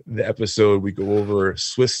 The episode we go over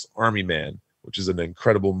Swiss Army Man, which is an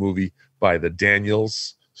incredible movie by the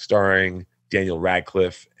Daniels, starring Daniel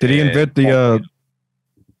Radcliffe. Did he invent the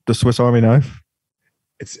Swiss Army knife?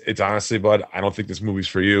 It's honestly, bud, I don't think this movie's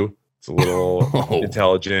for you. It's a little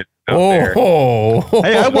intelligent out there.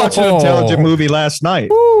 Hey, I watched an intelligent movie last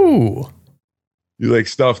night. Ooh. You like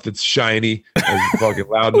stuff that's shiny and fucking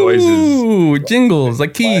loud noises. Ooh, jingles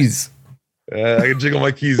like keys. I can jiggle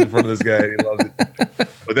my keys in front of this guy. And he loves it.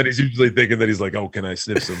 But then he's usually thinking that he's like, "Oh, can I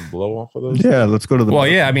sniff some blow off of those?" Yeah, let's go to the. Well,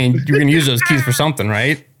 yeah, I mean, you're gonna use those keys for something,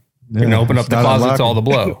 right? You're gonna open up the closet to all the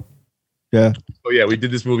blow. Yeah. Oh yeah, we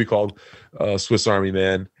did this movie called Swiss Army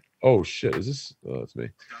Man. Oh shit, is this? Oh, it's me.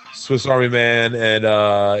 Swiss Army Man, and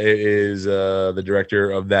it is the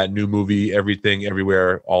director of that new movie, Everything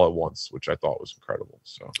Everywhere All at Once, which I thought was incredible.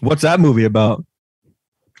 So, what's that movie about?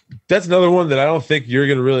 That's another one that I don't think you're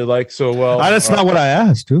gonna really like so well. That's not what I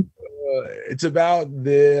asked, too. It's about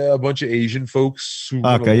a bunch of Asian folks.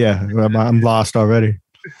 Okay, yeah, I'm lost already.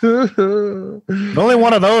 The only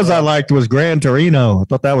one of those I liked was Gran Torino. I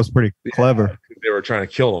thought that was pretty clever. they were trying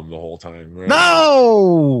to kill him the whole time. Right?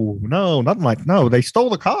 No, nothing like no. They stole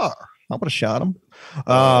the car. I would have shot him.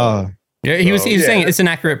 Yeah, he was saying it's an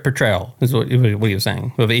accurate portrayal. Is what he was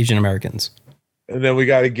saying of Asian Americans. And then we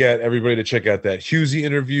got to get everybody to check out that Husey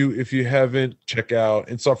interview. If you haven't, check out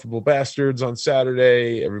Insufferable Bastards on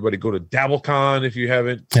Saturday. Everybody go to DabbleCon if you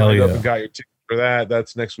haven't signed up and got your ticket for that.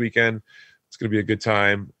 That's next weekend. It's going to be a good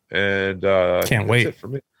time. And can't wait. That's it for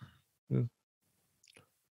me. Yeah.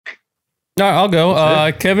 No, I'll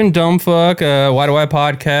go. Kevin Dumbfck, Why Do I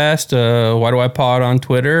Podcast, Why Do I Pod on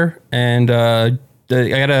Twitter. And I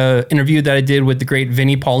got an interview that I did with the great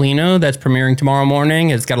Vinny Paulino that's premiering tomorrow morning.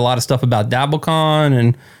 It's got a lot of stuff about DabbleCon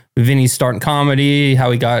and Vinny's starting comedy, how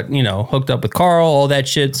he got, hooked up with Carl, all that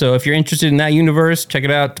shit. So if you're interested in that universe, check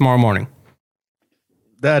it out tomorrow morning.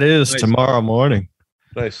 That is tomorrow morning.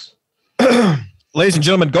 Nice. Ladies and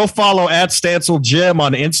gentlemen, go follow @Stancil Jim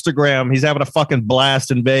on Instagram. He's having a fucking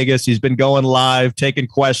blast in Vegas. He's been going live, taking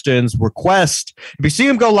questions. Request, if you see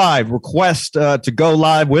him go live, request to go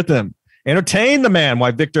live with him. Entertain the man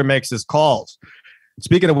while Victor makes his calls.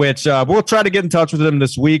 Speaking of which, we'll try to get in touch with him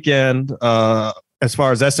this weekend as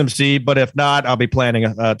far as SMC, but if not, I'll be planning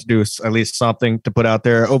to do at least something to put out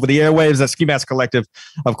there over the airwaves at Ski Mask Collective,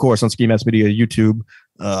 of course, on Ski Mask Media, YouTube,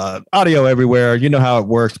 audio everywhere. You know how it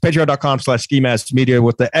works. Patreon.com/Ski Mask Media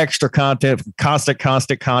with the extra content, constant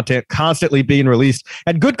content, constantly being released,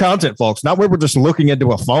 and good content, folks. Not where we're just looking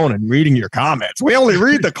into a phone and reading your comments. We only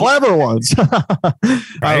read the clever ones. All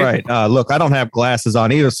right. Look, I don't have glasses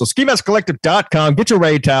on either. So SkiMaskCollective.com. Get your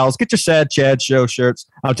raid towels. Get your Sad Chad Show shirts.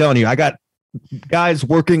 I'm telling you, I got guys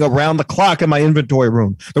working around the clock in my inventory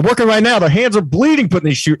room. They're working right now. Their hands are bleeding putting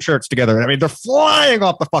these shirts together. I mean, they're flying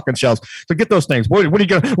off the fucking shelves. So get those things. What are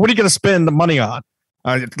you gonna spend the money on?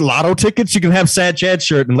 Lotto tickets? You can have Sad Chad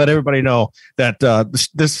shirt and let everybody know that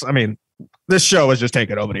this show is just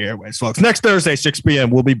taking over the airways, folks. Next Thursday, 6 p.m.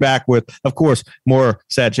 We'll be back with, of course, more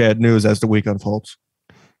Sad Chad news as the week unfolds.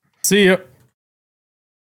 See you.